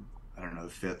for, I don't know, the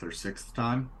fifth or sixth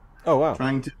time. Oh, wow.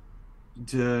 Trying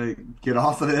to get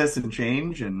off of this and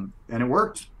change, and it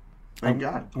worked. Thank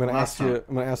God. I'm going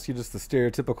to ask you just the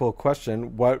stereotypical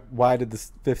question. Why did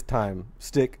this fifth time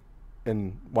stick,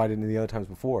 and why didn't the other times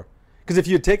before? Because if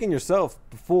you had taken yourself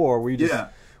before, were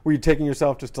you taking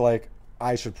yourself just to like,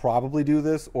 I should probably do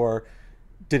this, or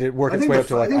did it work its way up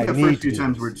to like, I need to do this? the first few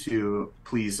times were to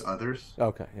please others.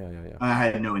 Okay, yeah. I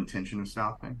had no intention of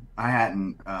stopping. I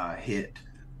hadn't hit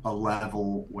a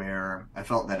level where I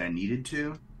felt that I needed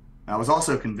to. I was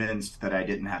also convinced that I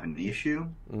didn't have an issue.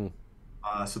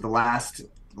 So the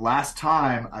last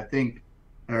time, I think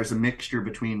there's a mixture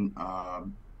between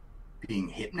being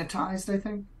hypnotized, I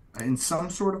think, in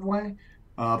some sort of way,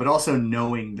 but also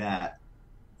knowing that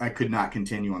I could not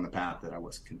continue on the path that I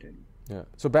was continuing. Yeah.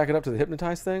 So back it up to the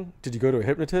hypnotized thing. Did you go to a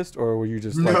hypnotist, or were you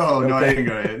just like, No, I didn't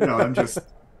go to it. No,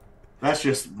 that's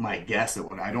just my guess at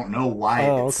what I don't know why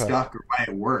it stuck or why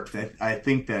it worked. I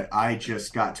think that I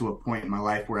just got to a point in my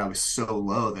life where I was so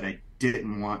low that I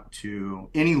didn't want to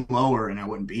any lower, and I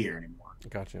wouldn't be here anymore.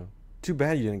 Gotcha. Too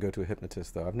bad you didn't go to a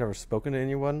hypnotist, though. I've never spoken to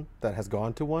anyone that has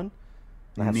gone to one.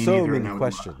 And I have so many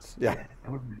questions. Yeah.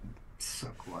 That would be so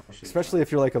cool. Especially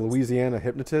if you're like a Louisiana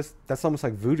hypnotist. That's almost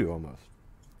like voodoo almost.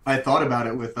 I thought about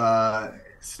it with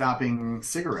stopping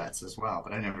cigarettes as well,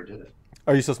 but I never did it.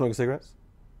 Are you still smoking cigarettes?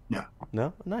 No.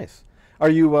 No? Nice. Are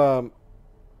you, I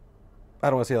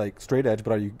don't want to say like straight edge,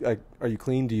 but are you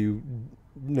clean? Do you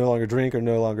no longer drink or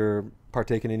no longer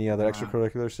partake in any other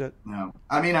extracurricular shit? No.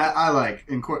 I mean, I like,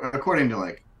 according to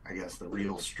like, I guess the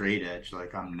real straight edge,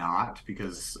 like I'm not,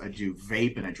 because I do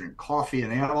vape and I drink coffee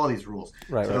and they have all these rules.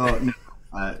 Right. So,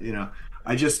 no,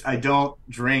 I don't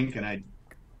drink, and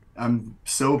I'm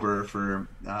sober for,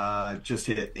 just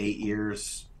hit 8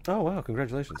 years. Oh, wow.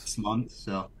 Congratulations. This month.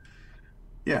 So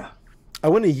yeah. I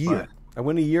went a year. I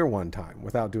went a year one time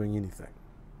without doing anything.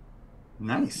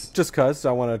 Nice. Just because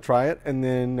I want to try it. And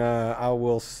then I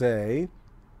will say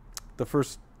the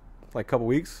first like couple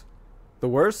weeks, the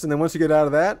worst. And then once you get out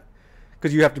of that,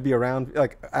 because you have to be around,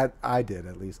 like I did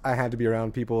at least. I had to be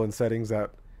around people in settings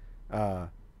that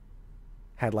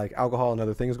had like alcohol and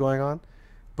other things going on.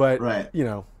 But,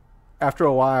 after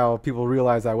a while, people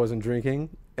realized I wasn't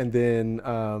drinking. And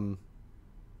then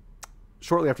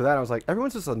shortly after that, I was like,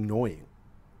 everyone's just annoying.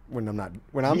 When I'm not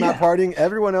partying,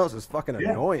 everyone else is fucking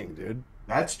annoying, dude.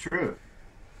 That's true.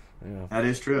 Yeah. That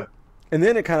is true. And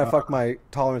then it kind of fucked my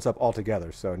tolerance up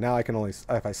altogether. So now I can only,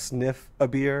 if I sniff a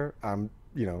beer,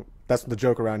 that's the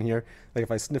joke around here. Like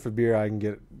if I sniff a beer, I can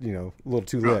get, a little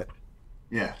too lit.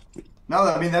 Yeah. No,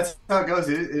 I mean that's how it goes.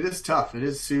 It is tough. It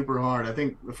is super hard. I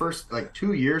think the first like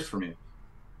 2 years for me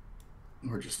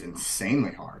were just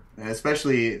insanely hard, and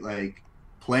especially like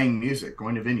playing music,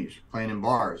 going to venues, playing in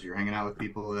bars. You're hanging out with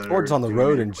people that Or are just on the doing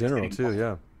road it. in general too.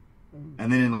 Yeah.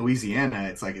 And then in Louisiana,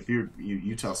 it's like if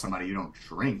you tell somebody you don't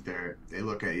drink, they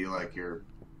look at you like you're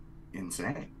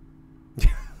insane.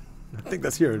 I think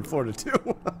that's here in Florida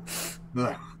too.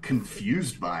 They're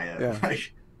confused by it. Yeah.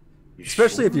 Like,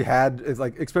 Especially if you had, it's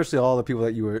like, especially all the people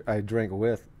that I drank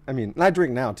with. I mean, and I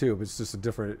drink now too, but it's just it's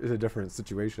a different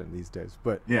situation these days.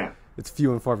 But yeah, it's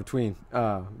few and far between.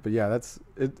 But yeah,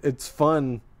 it's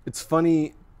fun. It's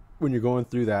funny when you're going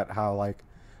through that, how like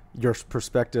your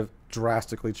perspective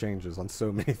drastically changes on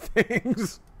so many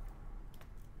things.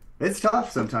 it's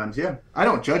tough sometimes. Yeah, I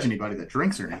don't judge anybody that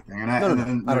drinks or anything, and No,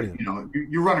 then I don't either. you know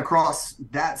you run across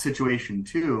that situation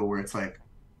too, where it's like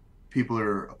people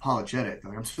are apologetic.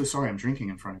 Like, I'm so sorry, I'm drinking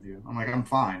in front of you. I'm like, I'm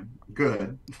fine, I'm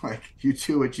good. Like, you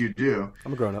do what you do.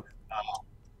 I'm a grown up.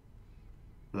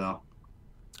 So,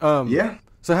 Um, yeah,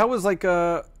 so how was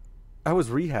how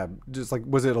was rehab? Just like,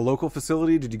 was it a local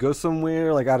facility? Did you go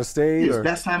somewhere like out of state? it was Or the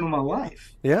best time of my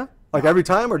life. yeah, like every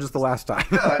time or just the last time?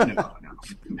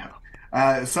 No.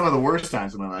 Some of the worst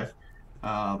times of my life.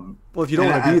 Well, if you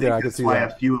don't want to be there, I can see why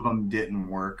that. a few of them didn't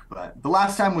work, but the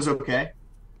last time was okay.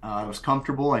 I was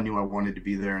comfortable. I knew I wanted to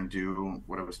be there and do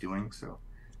what I was doing, so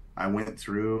I went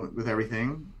through with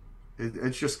everything.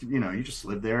 It's just, you just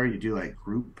live there. You do like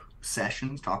group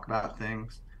sessions, talk about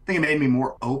things. I think it made me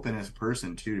more open as a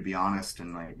person too, to be honest,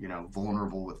 and like,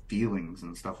 vulnerable with feelings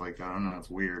and stuff like that. I don't know, it's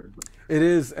weird. It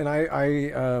is, and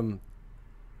I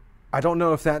don't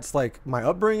know if that's like my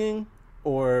upbringing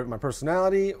or my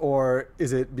personality, or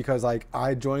is it because like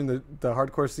I joined the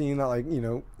hardcore scene at like,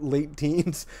 late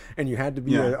teens, and you had to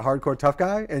be a hardcore tough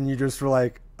guy, and you just were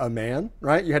like a man,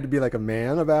 right? You had to be like a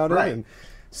man about it. Right. And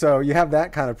so you have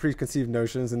that kind of preconceived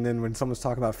notions, and then when someone's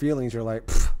talking about feelings, you're like,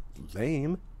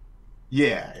 lame.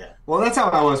 Yeah, yeah. Well, that's how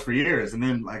I was for years, and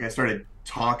then like I started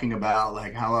talking about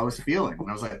like how I was feeling, and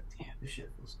I was like, damn, this shit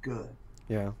feels good.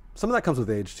 Yeah. Some of that comes with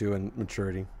age too and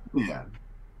maturity. Yeah.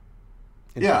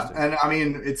 Yeah, and I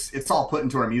mean it's all put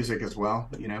into our music as well.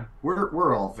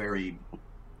 We're all very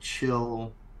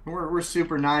chill. We're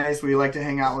super nice. We like to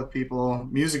hang out with people.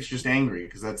 Music's just angry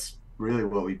because that's really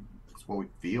that's what we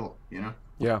feel.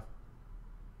 Yeah.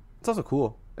 It's also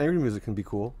cool. Angry music can be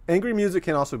cool. Angry music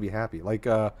can also be happy. Like,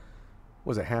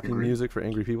 was it happy Agreed. music for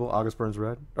angry people? August Burns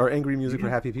Red, or angry music for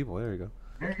happy people? There you go.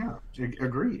 There you go.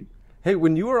 Agreed. Hey,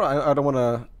 when you were, I don't want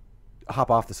to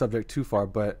hop off the subject too far,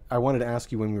 but I wanted to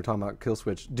ask you when we were talking about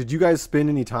Killswitch, did you guys spend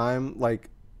any time like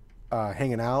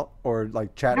hanging out or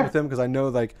like chatting with them? Because I know,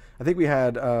 like, I think we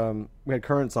had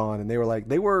Currents on, and they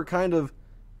were kind of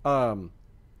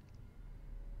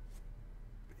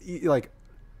like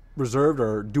reserved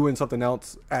or doing something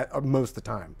else at most of the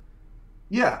time.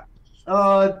 Yeah.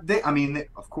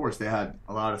 Of course, they had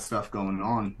a lot of stuff going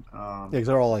on. Yeah, because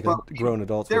they're all like grown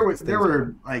adults. There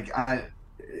were like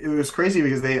it was crazy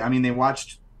because they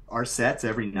watched our sets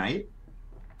every night,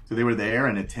 so they were there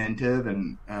and attentive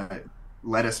and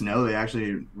let us know they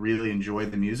actually really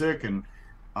enjoyed the music. And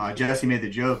Jesse made the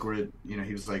joke where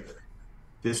he was like,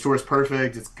 "This tour is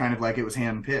perfect. It's kind of like it was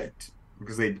handpicked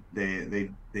because they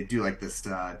do like this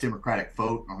democratic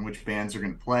vote on which bands are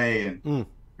going to play and."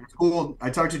 It's cool.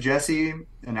 I talked to Jesse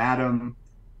and Adam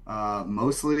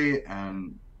mostly,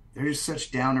 and they're just such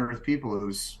down to earth people. It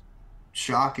was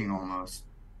shocking almost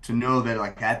to know that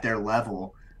like at their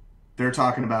level, they're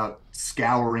talking about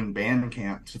scouring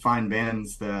Bandcamp to find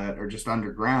bands that are just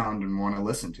underground and want to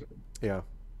listen to it. Yeah.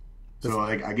 So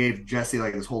like I gave Jesse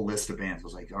like this whole list of bands. I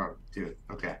was like, "Oh, dude,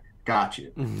 okay, got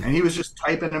you." And he was just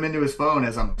typing them into his phone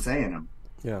as I'm saying them.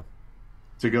 Yeah.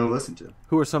 To go listen to.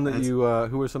 Who are some that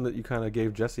you kind of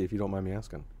gave Jesse, if you don't mind me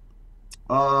asking?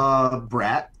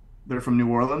 Brat. They're from New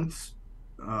Orleans.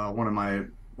 One of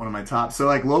my top. So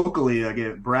like locally, I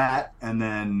gave Brat, and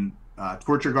then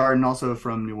Torture Garden, also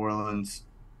from New Orleans.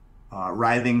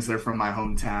 Writhings, they're from my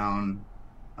hometown.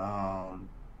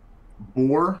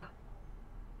 Boar.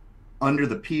 Under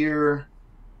the Pier.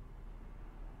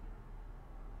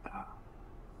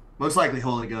 Most likely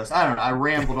Holy Ghost. I don't know. I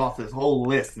rambled off this whole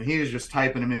list, and he was just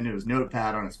typing them into his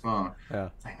notepad on his phone. Yeah.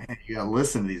 It's like, man, you gotta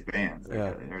listen to these bands.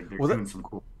 Yeah. They're doing some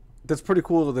cool. That's pretty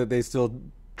cool that they still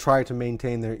try to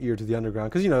maintain their ear to the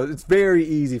underground, because it's very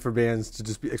easy for bands to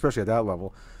just be, especially at that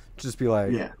level, to just be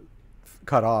like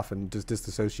cut off and just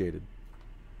disassociated.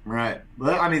 Right.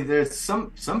 But I mean, there's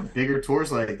some bigger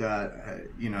tours like that.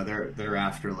 They're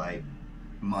after like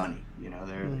money.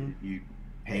 You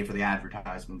pay for the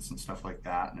advertisements and stuff like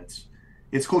that, and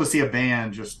it's cool to see a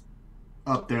band just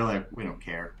up there like we don't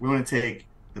care. We want to take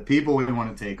the people we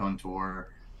want to take on tour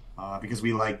because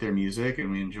we like their music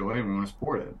and we enjoy it and we want to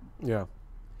support it. Yeah.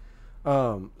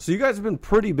 So you guys have been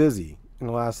pretty busy in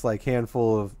the last like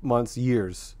handful of months,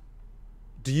 years.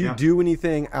 Do you do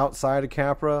anything outside of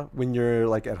Capra when you're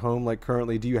like at home, like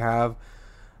currently? Do you have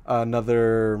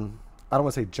another, I don't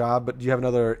want to say job, but do you have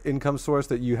another income source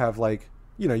that you have like,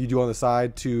 you know, you do on the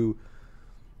side to,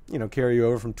 you know, carry you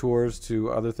over from tours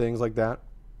to other things like that?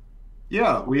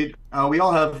 Yeah, we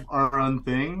all have our own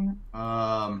thing,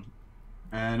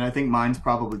 and I think mine's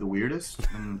probably the weirdest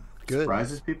and Good.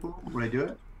 surprises people when I do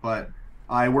it. But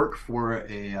I work for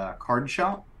a card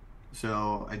shop,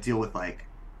 so I deal with like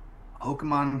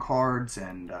Pokemon cards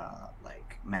and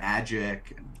like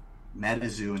Magic and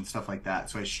MetaZoo and stuff like that.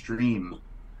 So I stream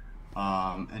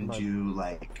and do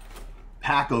like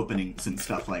pack openings and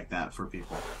stuff like that for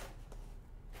people.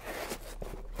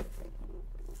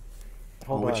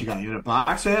 Hold on. What you got? You got a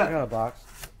box yet? I got a box.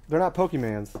 They're not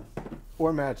Pokemans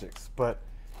or Magics, but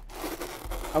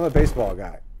I'm a baseball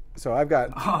guy. So I've got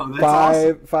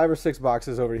five or six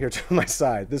boxes over here to my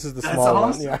side. This is the small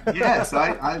one. Yeah. Yes,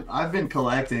 I've been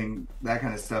collecting that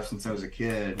kind of stuff since I was a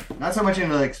kid. Not so much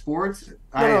into like sports.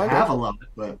 I have a love it,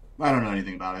 but I don't know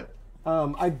anything about it.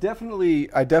 I definitely,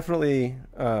 you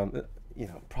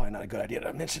know, probably not a good idea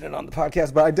to mention it on the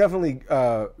podcast, but I definitely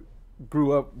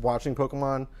grew up watching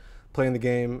Pokemon, playing the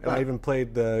game, and I even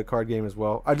played the card game as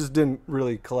well. I just didn't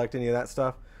really collect any of that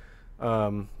stuff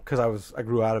because I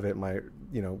grew out of it.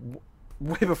 You know,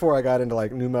 way before I got into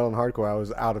like new metal and hardcore, I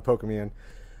was out of Pokemon,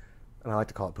 and I like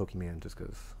to call it Pokemon just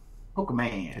because.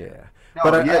 Pokemon. Yeah. No,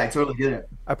 but I totally get it.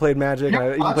 I played Magic.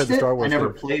 I even played the Star Wars. I never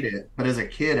played it, but as a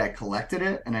kid, I collected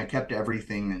it and I kept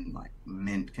everything in like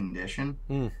mint condition.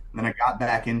 And then I got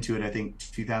back into it, I think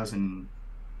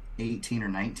 2018 or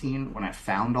 19, when I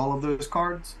found all of those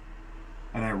cards,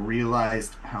 and I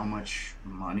realized how much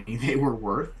money they were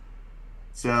worth.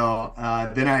 So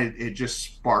then it just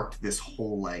sparked this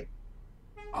whole like,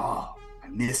 oh, I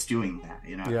miss doing that,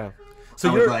 you know? Yeah.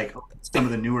 So with like some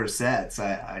of the newer sets,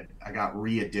 I got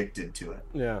re-addicted to it.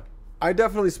 Yeah. I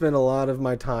definitely spend a lot of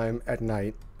my time at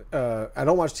night. I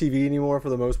don't watch TV anymore for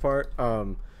the most part.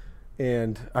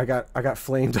 And I got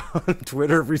flamed on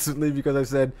Twitter recently because I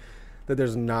said that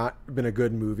there's not been a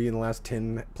good movie in the last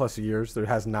 10 plus years. There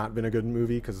has not been a good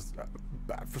movie because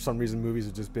for some reason movies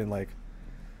have just been like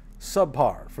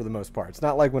subpar for the most part. It's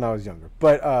not like when I was younger.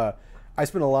 But I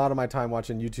spend a lot of my time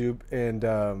watching YouTube and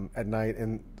at night,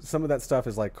 and some of that stuff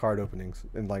is like card openings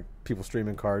and like people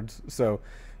streaming cards. So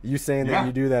you saying that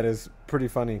you do that is pretty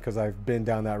funny because I've been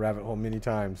down that rabbit hole many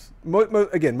times.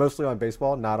 Again, mostly on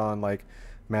baseball, not on like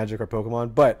Magic or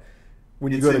Pokemon. But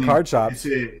when you go to card shops, it's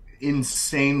an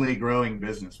insanely growing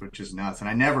business, which is nuts. And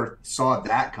I never saw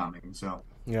that coming. So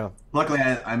yeah, luckily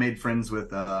I made friends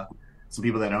with some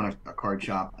people that own a card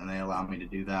shop, and they allow me to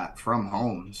do that from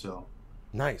home. So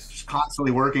nice. Just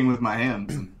constantly working with my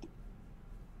hands.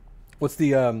 What's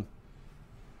the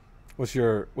what's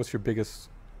your biggest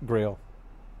grail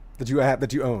that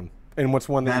you own, and what's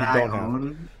one that you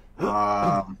don't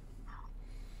have?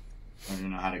 I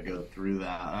don't know how to go through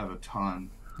that. I have a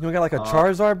ton. You don't got like a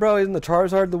Charizard, bro? Isn't the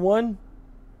Charizard the one?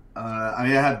 I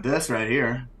mean, I have this right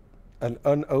here. An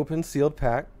unopened sealed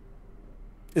pack.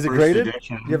 Is it graded?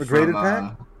 You have a graded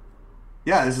pack?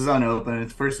 Yeah, this is unopened.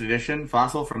 It's first edition,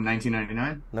 Fossil from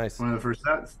 1999. Nice. One of the first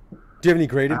sets. Do you have any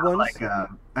graded ones? I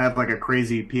have like a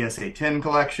crazy PSA 10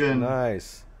 collection.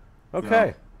 Nice.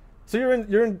 Okay. So you're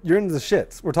in the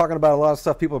shits. We're talking about a lot of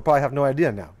stuff people probably have no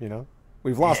idea now, you know?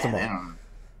 We've lost them all.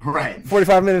 Right.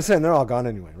 45 minutes in, they're all gone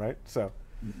anyway, right? So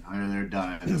they're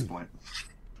done at this point.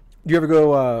 Do you ever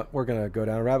go we're going to go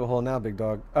down a rabbit hole now, big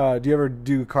dog. Do you ever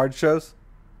do card shows?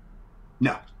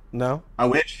 No. No? I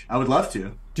wish. I would love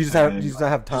to. Do you just not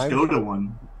have time? Just go to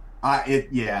one.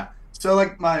 Yeah. So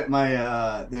like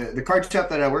the card shop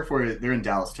that I work for, they're in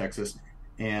Dallas, Texas,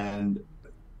 and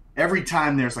every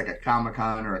time there's like a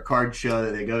Comic-Con or a card show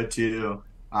that they go to,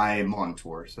 I'm on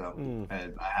tour. So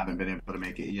I haven't been able to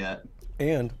make it yet.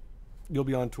 And you'll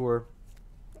be on tour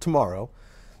tomorrow.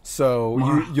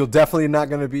 So you're definitely not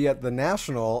going to be at the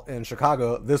National in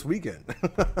Chicago this weekend.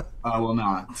 I will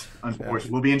not.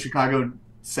 Unfortunately, we'll be in Chicago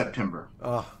September.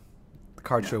 The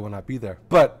card show will not be there.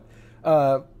 But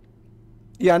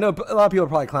yeah, I know a lot of people are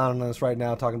probably clowning on us right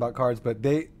now talking about cards, but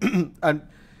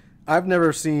I've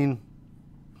never seen.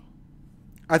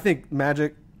 I think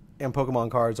Magic and Pokemon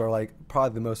cards are like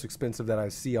probably the most expensive that I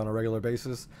see on a regular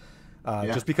basis.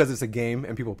 Just because it's a game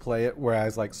and people play it,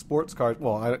 whereas like sports cards,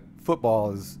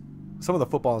 football is, some of the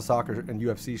football and soccer and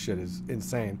UFC shit is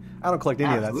insane. I don't collect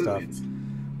any of that stuff,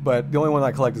 but the only one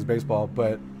I collect is baseball.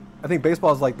 But I think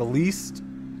baseball is like the least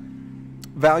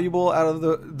valuable out of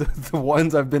the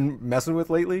ones I've been messing with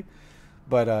lately.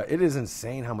 But it is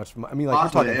insane how much. I mean, like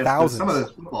Possibly, you're talking thousands. Some of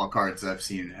those football cards I've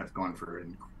seen have gone for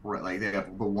like they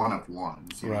have the one of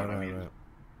ones. You know what I mean? Right.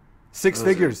 Six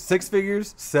figures,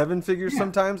 7 figures.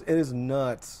 Sometimes it is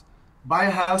nuts. Buy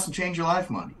a house and change your life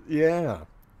money. Yeah,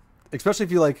 especially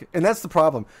if you like, and that's the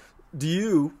problem. Do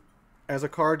you, as a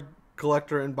card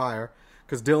collector and buyer,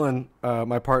 because Dylan,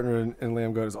 my partner in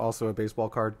Lambgoat, is also a baseball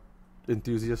card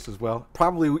enthusiast as well.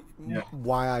 Probably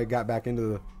why I got back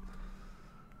into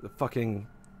the fucking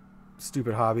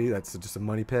stupid hobby. That's just a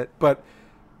money pit. But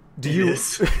do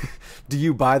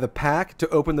you buy the pack to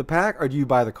open the pack, or do you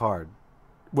buy the card?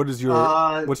 What is your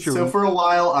So for a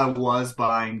while I was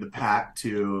buying the pack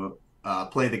to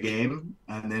play the game,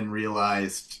 and then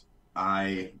realized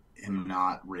I am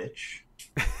not rich.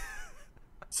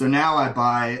 So now I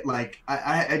buy, like,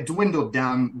 I dwindled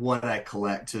down what I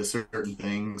collect to certain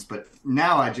things, but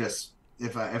now I just,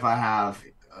 if I have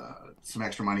some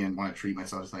extra money and want to treat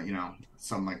myself, like,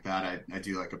 something like that, I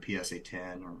do like a PSA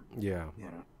 10 or,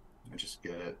 I just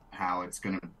get it how it's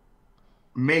going to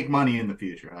make money in the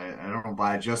future. I don't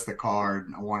buy just the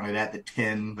card. I want it at the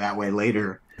 10. That way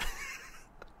later,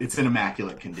 it's in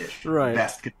immaculate condition. Right.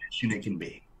 Best condition it can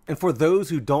be. And for those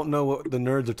who don't know what the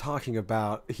nerds are talking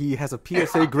about, he has a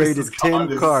PSA graded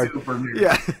 10 card.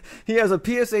 Yeah, he has a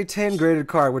PSA 10 graded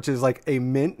card, which is like a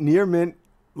near mint,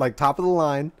 like top of the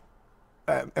line,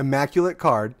 immaculate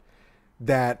card.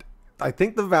 That I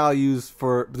think the values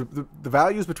for the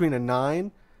values between a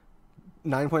 9,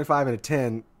 9.5, and a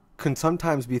 10 can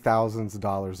sometimes be thousands of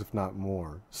dollars, if not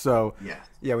more. So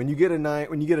when you get a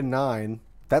 9,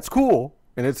 that's cool,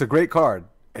 and it's a great card,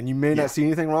 and you may not see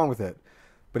anything wrong with it.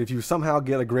 But if you somehow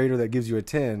get a grader that gives you a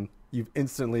 10, you've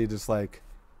instantly just like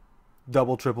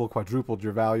double, triple, quadrupled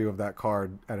your value of that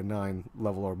card at a 9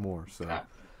 level or more. So,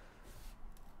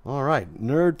 all right,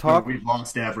 nerd talk. We've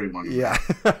lost everyone. Yeah.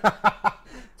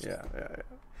 Yeah.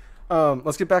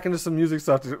 Let's get back into some music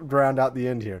stuff to round out the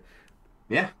end here.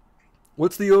 Yeah.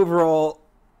 What's the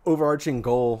overarching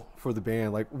goal for the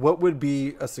band? Like, what would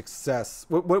be a success?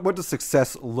 What does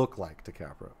success look like to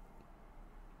Capra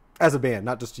as a band,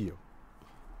 not just to you?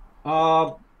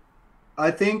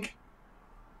 I think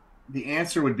the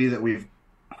answer would be that we've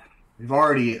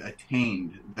already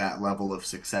attained that level of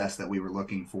success that we were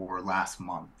looking for last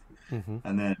month,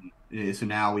 and then so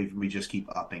now we just keep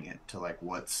upping it to like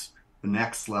what's the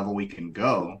next level we can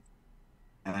go.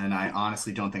 And I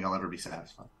honestly don't think I'll ever be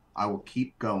satisfied. I will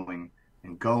keep going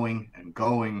and going and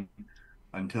going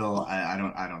until I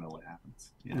don't know what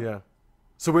happens. Yeah.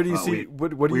 So where do you see what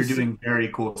do you see? We're doing very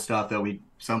cool stuff that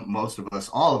most of us,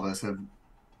 all of us have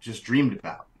just dreamed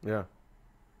about. Yeah.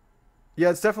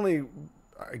 Yeah, it's definitely,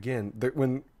 again,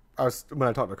 when I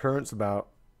talked to Currents about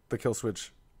the Killswitch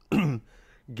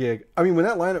gig, I mean, when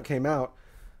that lineup came out,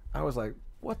 I was like,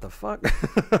 what the fuck?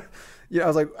 I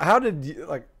was like, how did you,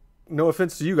 like, no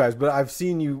offense to you guys, but I've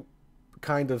seen you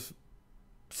kind of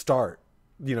start,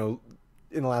 in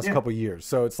the last couple of years.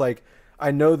 So it's like, I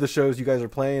know the shows you guys are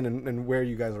playing and where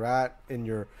you guys are at in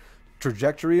your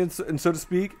trajectory and so to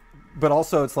speak, but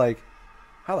also it's like,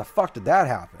 how the fuck did that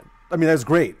happen? I mean, that's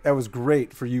great. That was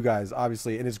great for you guys,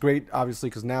 obviously, and it's great, obviously,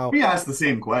 because now we asked the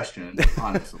same question,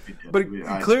 honestly. But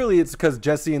clearly, it's because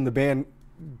Jesse and the band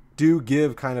do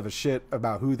give kind of a shit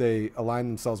about who they align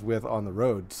themselves with on the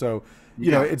road. So,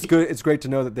 it's good. It's great to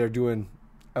know that they're doing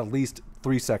at least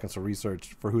 3 seconds of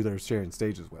research for who they're sharing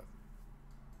stages with.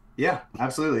 Yeah,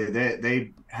 absolutely.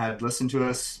 They had listened to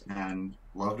us and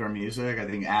loved our music. I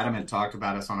think Adam had talked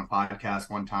about us on a podcast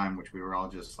one time, which we were all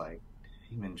just like,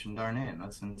 he mentioned our name.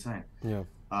 That's insane. Yeah.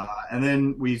 And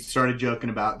then we started joking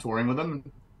about touring with them,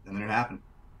 and then it happened.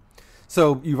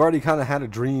 So you've already kind of had a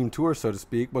dream tour, so to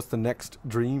speak. What's the next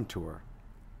dream tour?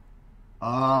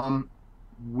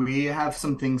 We have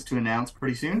some things to announce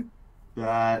pretty soon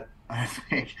that I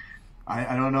think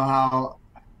I don't know how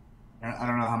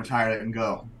much higher it can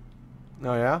go.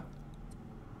 Oh yeah.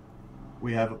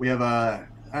 We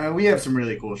have some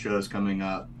really cool shows coming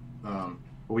up. But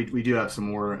we do have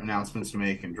some more announcements to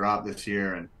make and drop this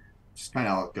year, and just kind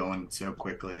of all going so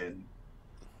quickly.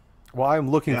 Well,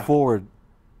 I'm looking forward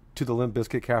to the Limp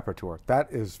Bizkit Capra tour. That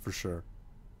is for sure.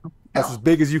 That's as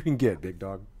big as you can get, big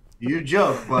dog. You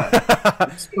joke, but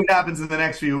let's see what happens in the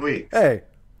next few weeks. Hey,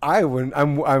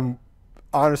 I'm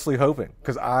honestly hoping,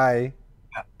 because I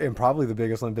am probably the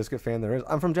biggest Limp Bizkit fan there is.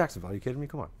 I'm from Jacksonville. Are you kidding me?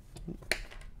 Come on.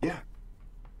 Yeah,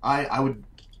 I would.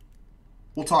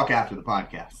 We'll talk after the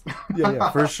podcast.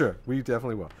 yeah, for sure. We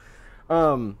definitely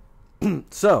will.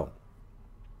 So,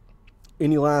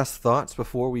 any last thoughts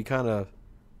before we kind of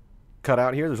cut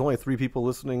out here. There's only 3 people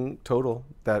listening total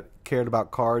that cared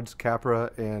about cards,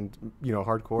 Capra, and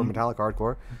hardcore, metallic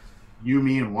hardcore. You,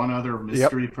 me, and one other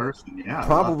mystery person. Yeah,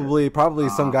 probably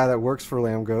some guy that works for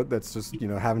Lambgoat that's just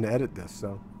having to edit this.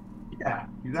 So. Yeah,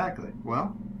 exactly.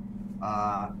 Well,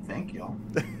 thank you.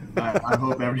 I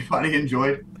hope everybody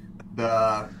enjoyed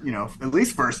the at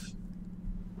least first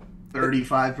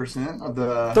 35% of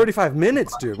the 35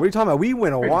 minutes, dude. What are you talking about? We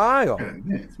went a while.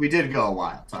 We did go a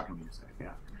while talking music.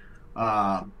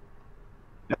 Yeah.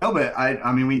 No, but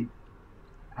I mean, we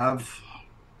have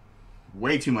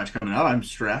way too much coming up. I'm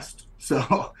stressed,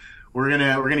 so we're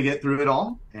gonna get through it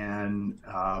all and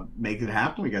make it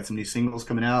happen. We got some new singles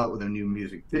coming out with a new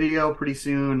music video pretty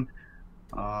soon.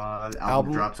 The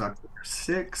album drops October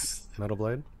 6th. Metal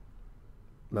Blade,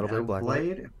 Black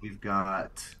Blade. We've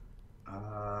got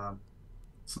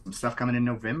some stuff coming in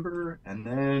November, and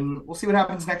then we'll see what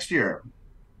happens next year.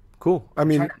 Cool. I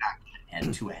mean,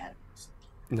 and too ahead.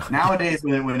 Nowadays,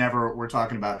 whenever we're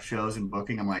talking about shows and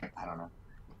booking, I'm like, I don't know.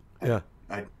 Yeah.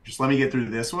 Just let me get through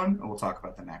this one, and we'll talk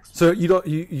about the next one. So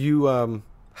you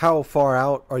how far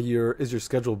out is your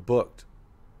schedule booked?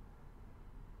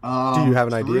 Do you have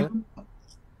an idea?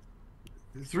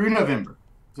 Through November.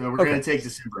 So we're going to take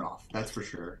December off. That's for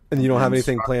sure. And you don't have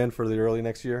anything planned for the early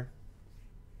next year?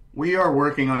 We are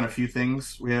working on a few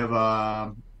things. We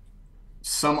have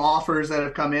some offers that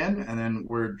have come in, and then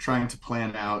we're trying to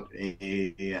plan out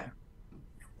a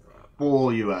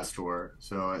full U.S. tour.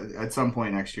 So at some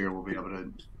point next year, we'll be able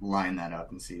to line that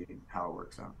up and see how it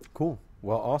works out. Cool.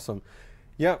 Well, awesome.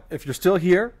 Yeah, if you're still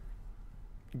here,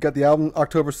 you got the album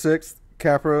October 6th,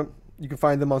 Capra. You can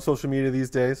find them on social media these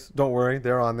days. Don't worry,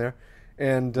 they're on there.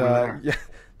 And yeah,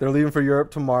 they're leaving for Europe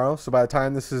tomorrow. So by the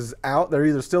time this is out, they're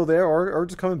either still there or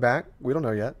just coming back. We don't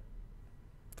know yet.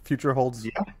 The future holds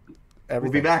everything.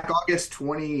 We'll be back August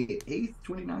 28th,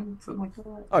 29th, something like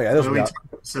that. Oh, yeah.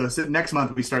 So next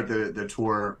month we start the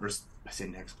tour. Or I say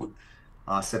next month.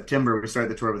 September we start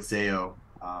the tour with Zayo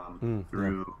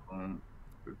through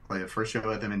we play the first show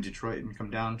with them in Detroit and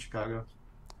come down to Chicago.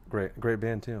 Great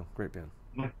band too. Great band.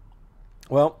 Yeah.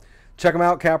 Well, check them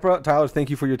out, Capra. Tyler, thank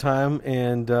you for your time,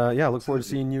 and I look forward to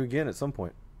seeing you again at some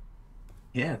point.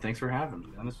 Yeah, thanks for having me.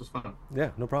 This was fun. Yeah,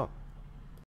 no problem.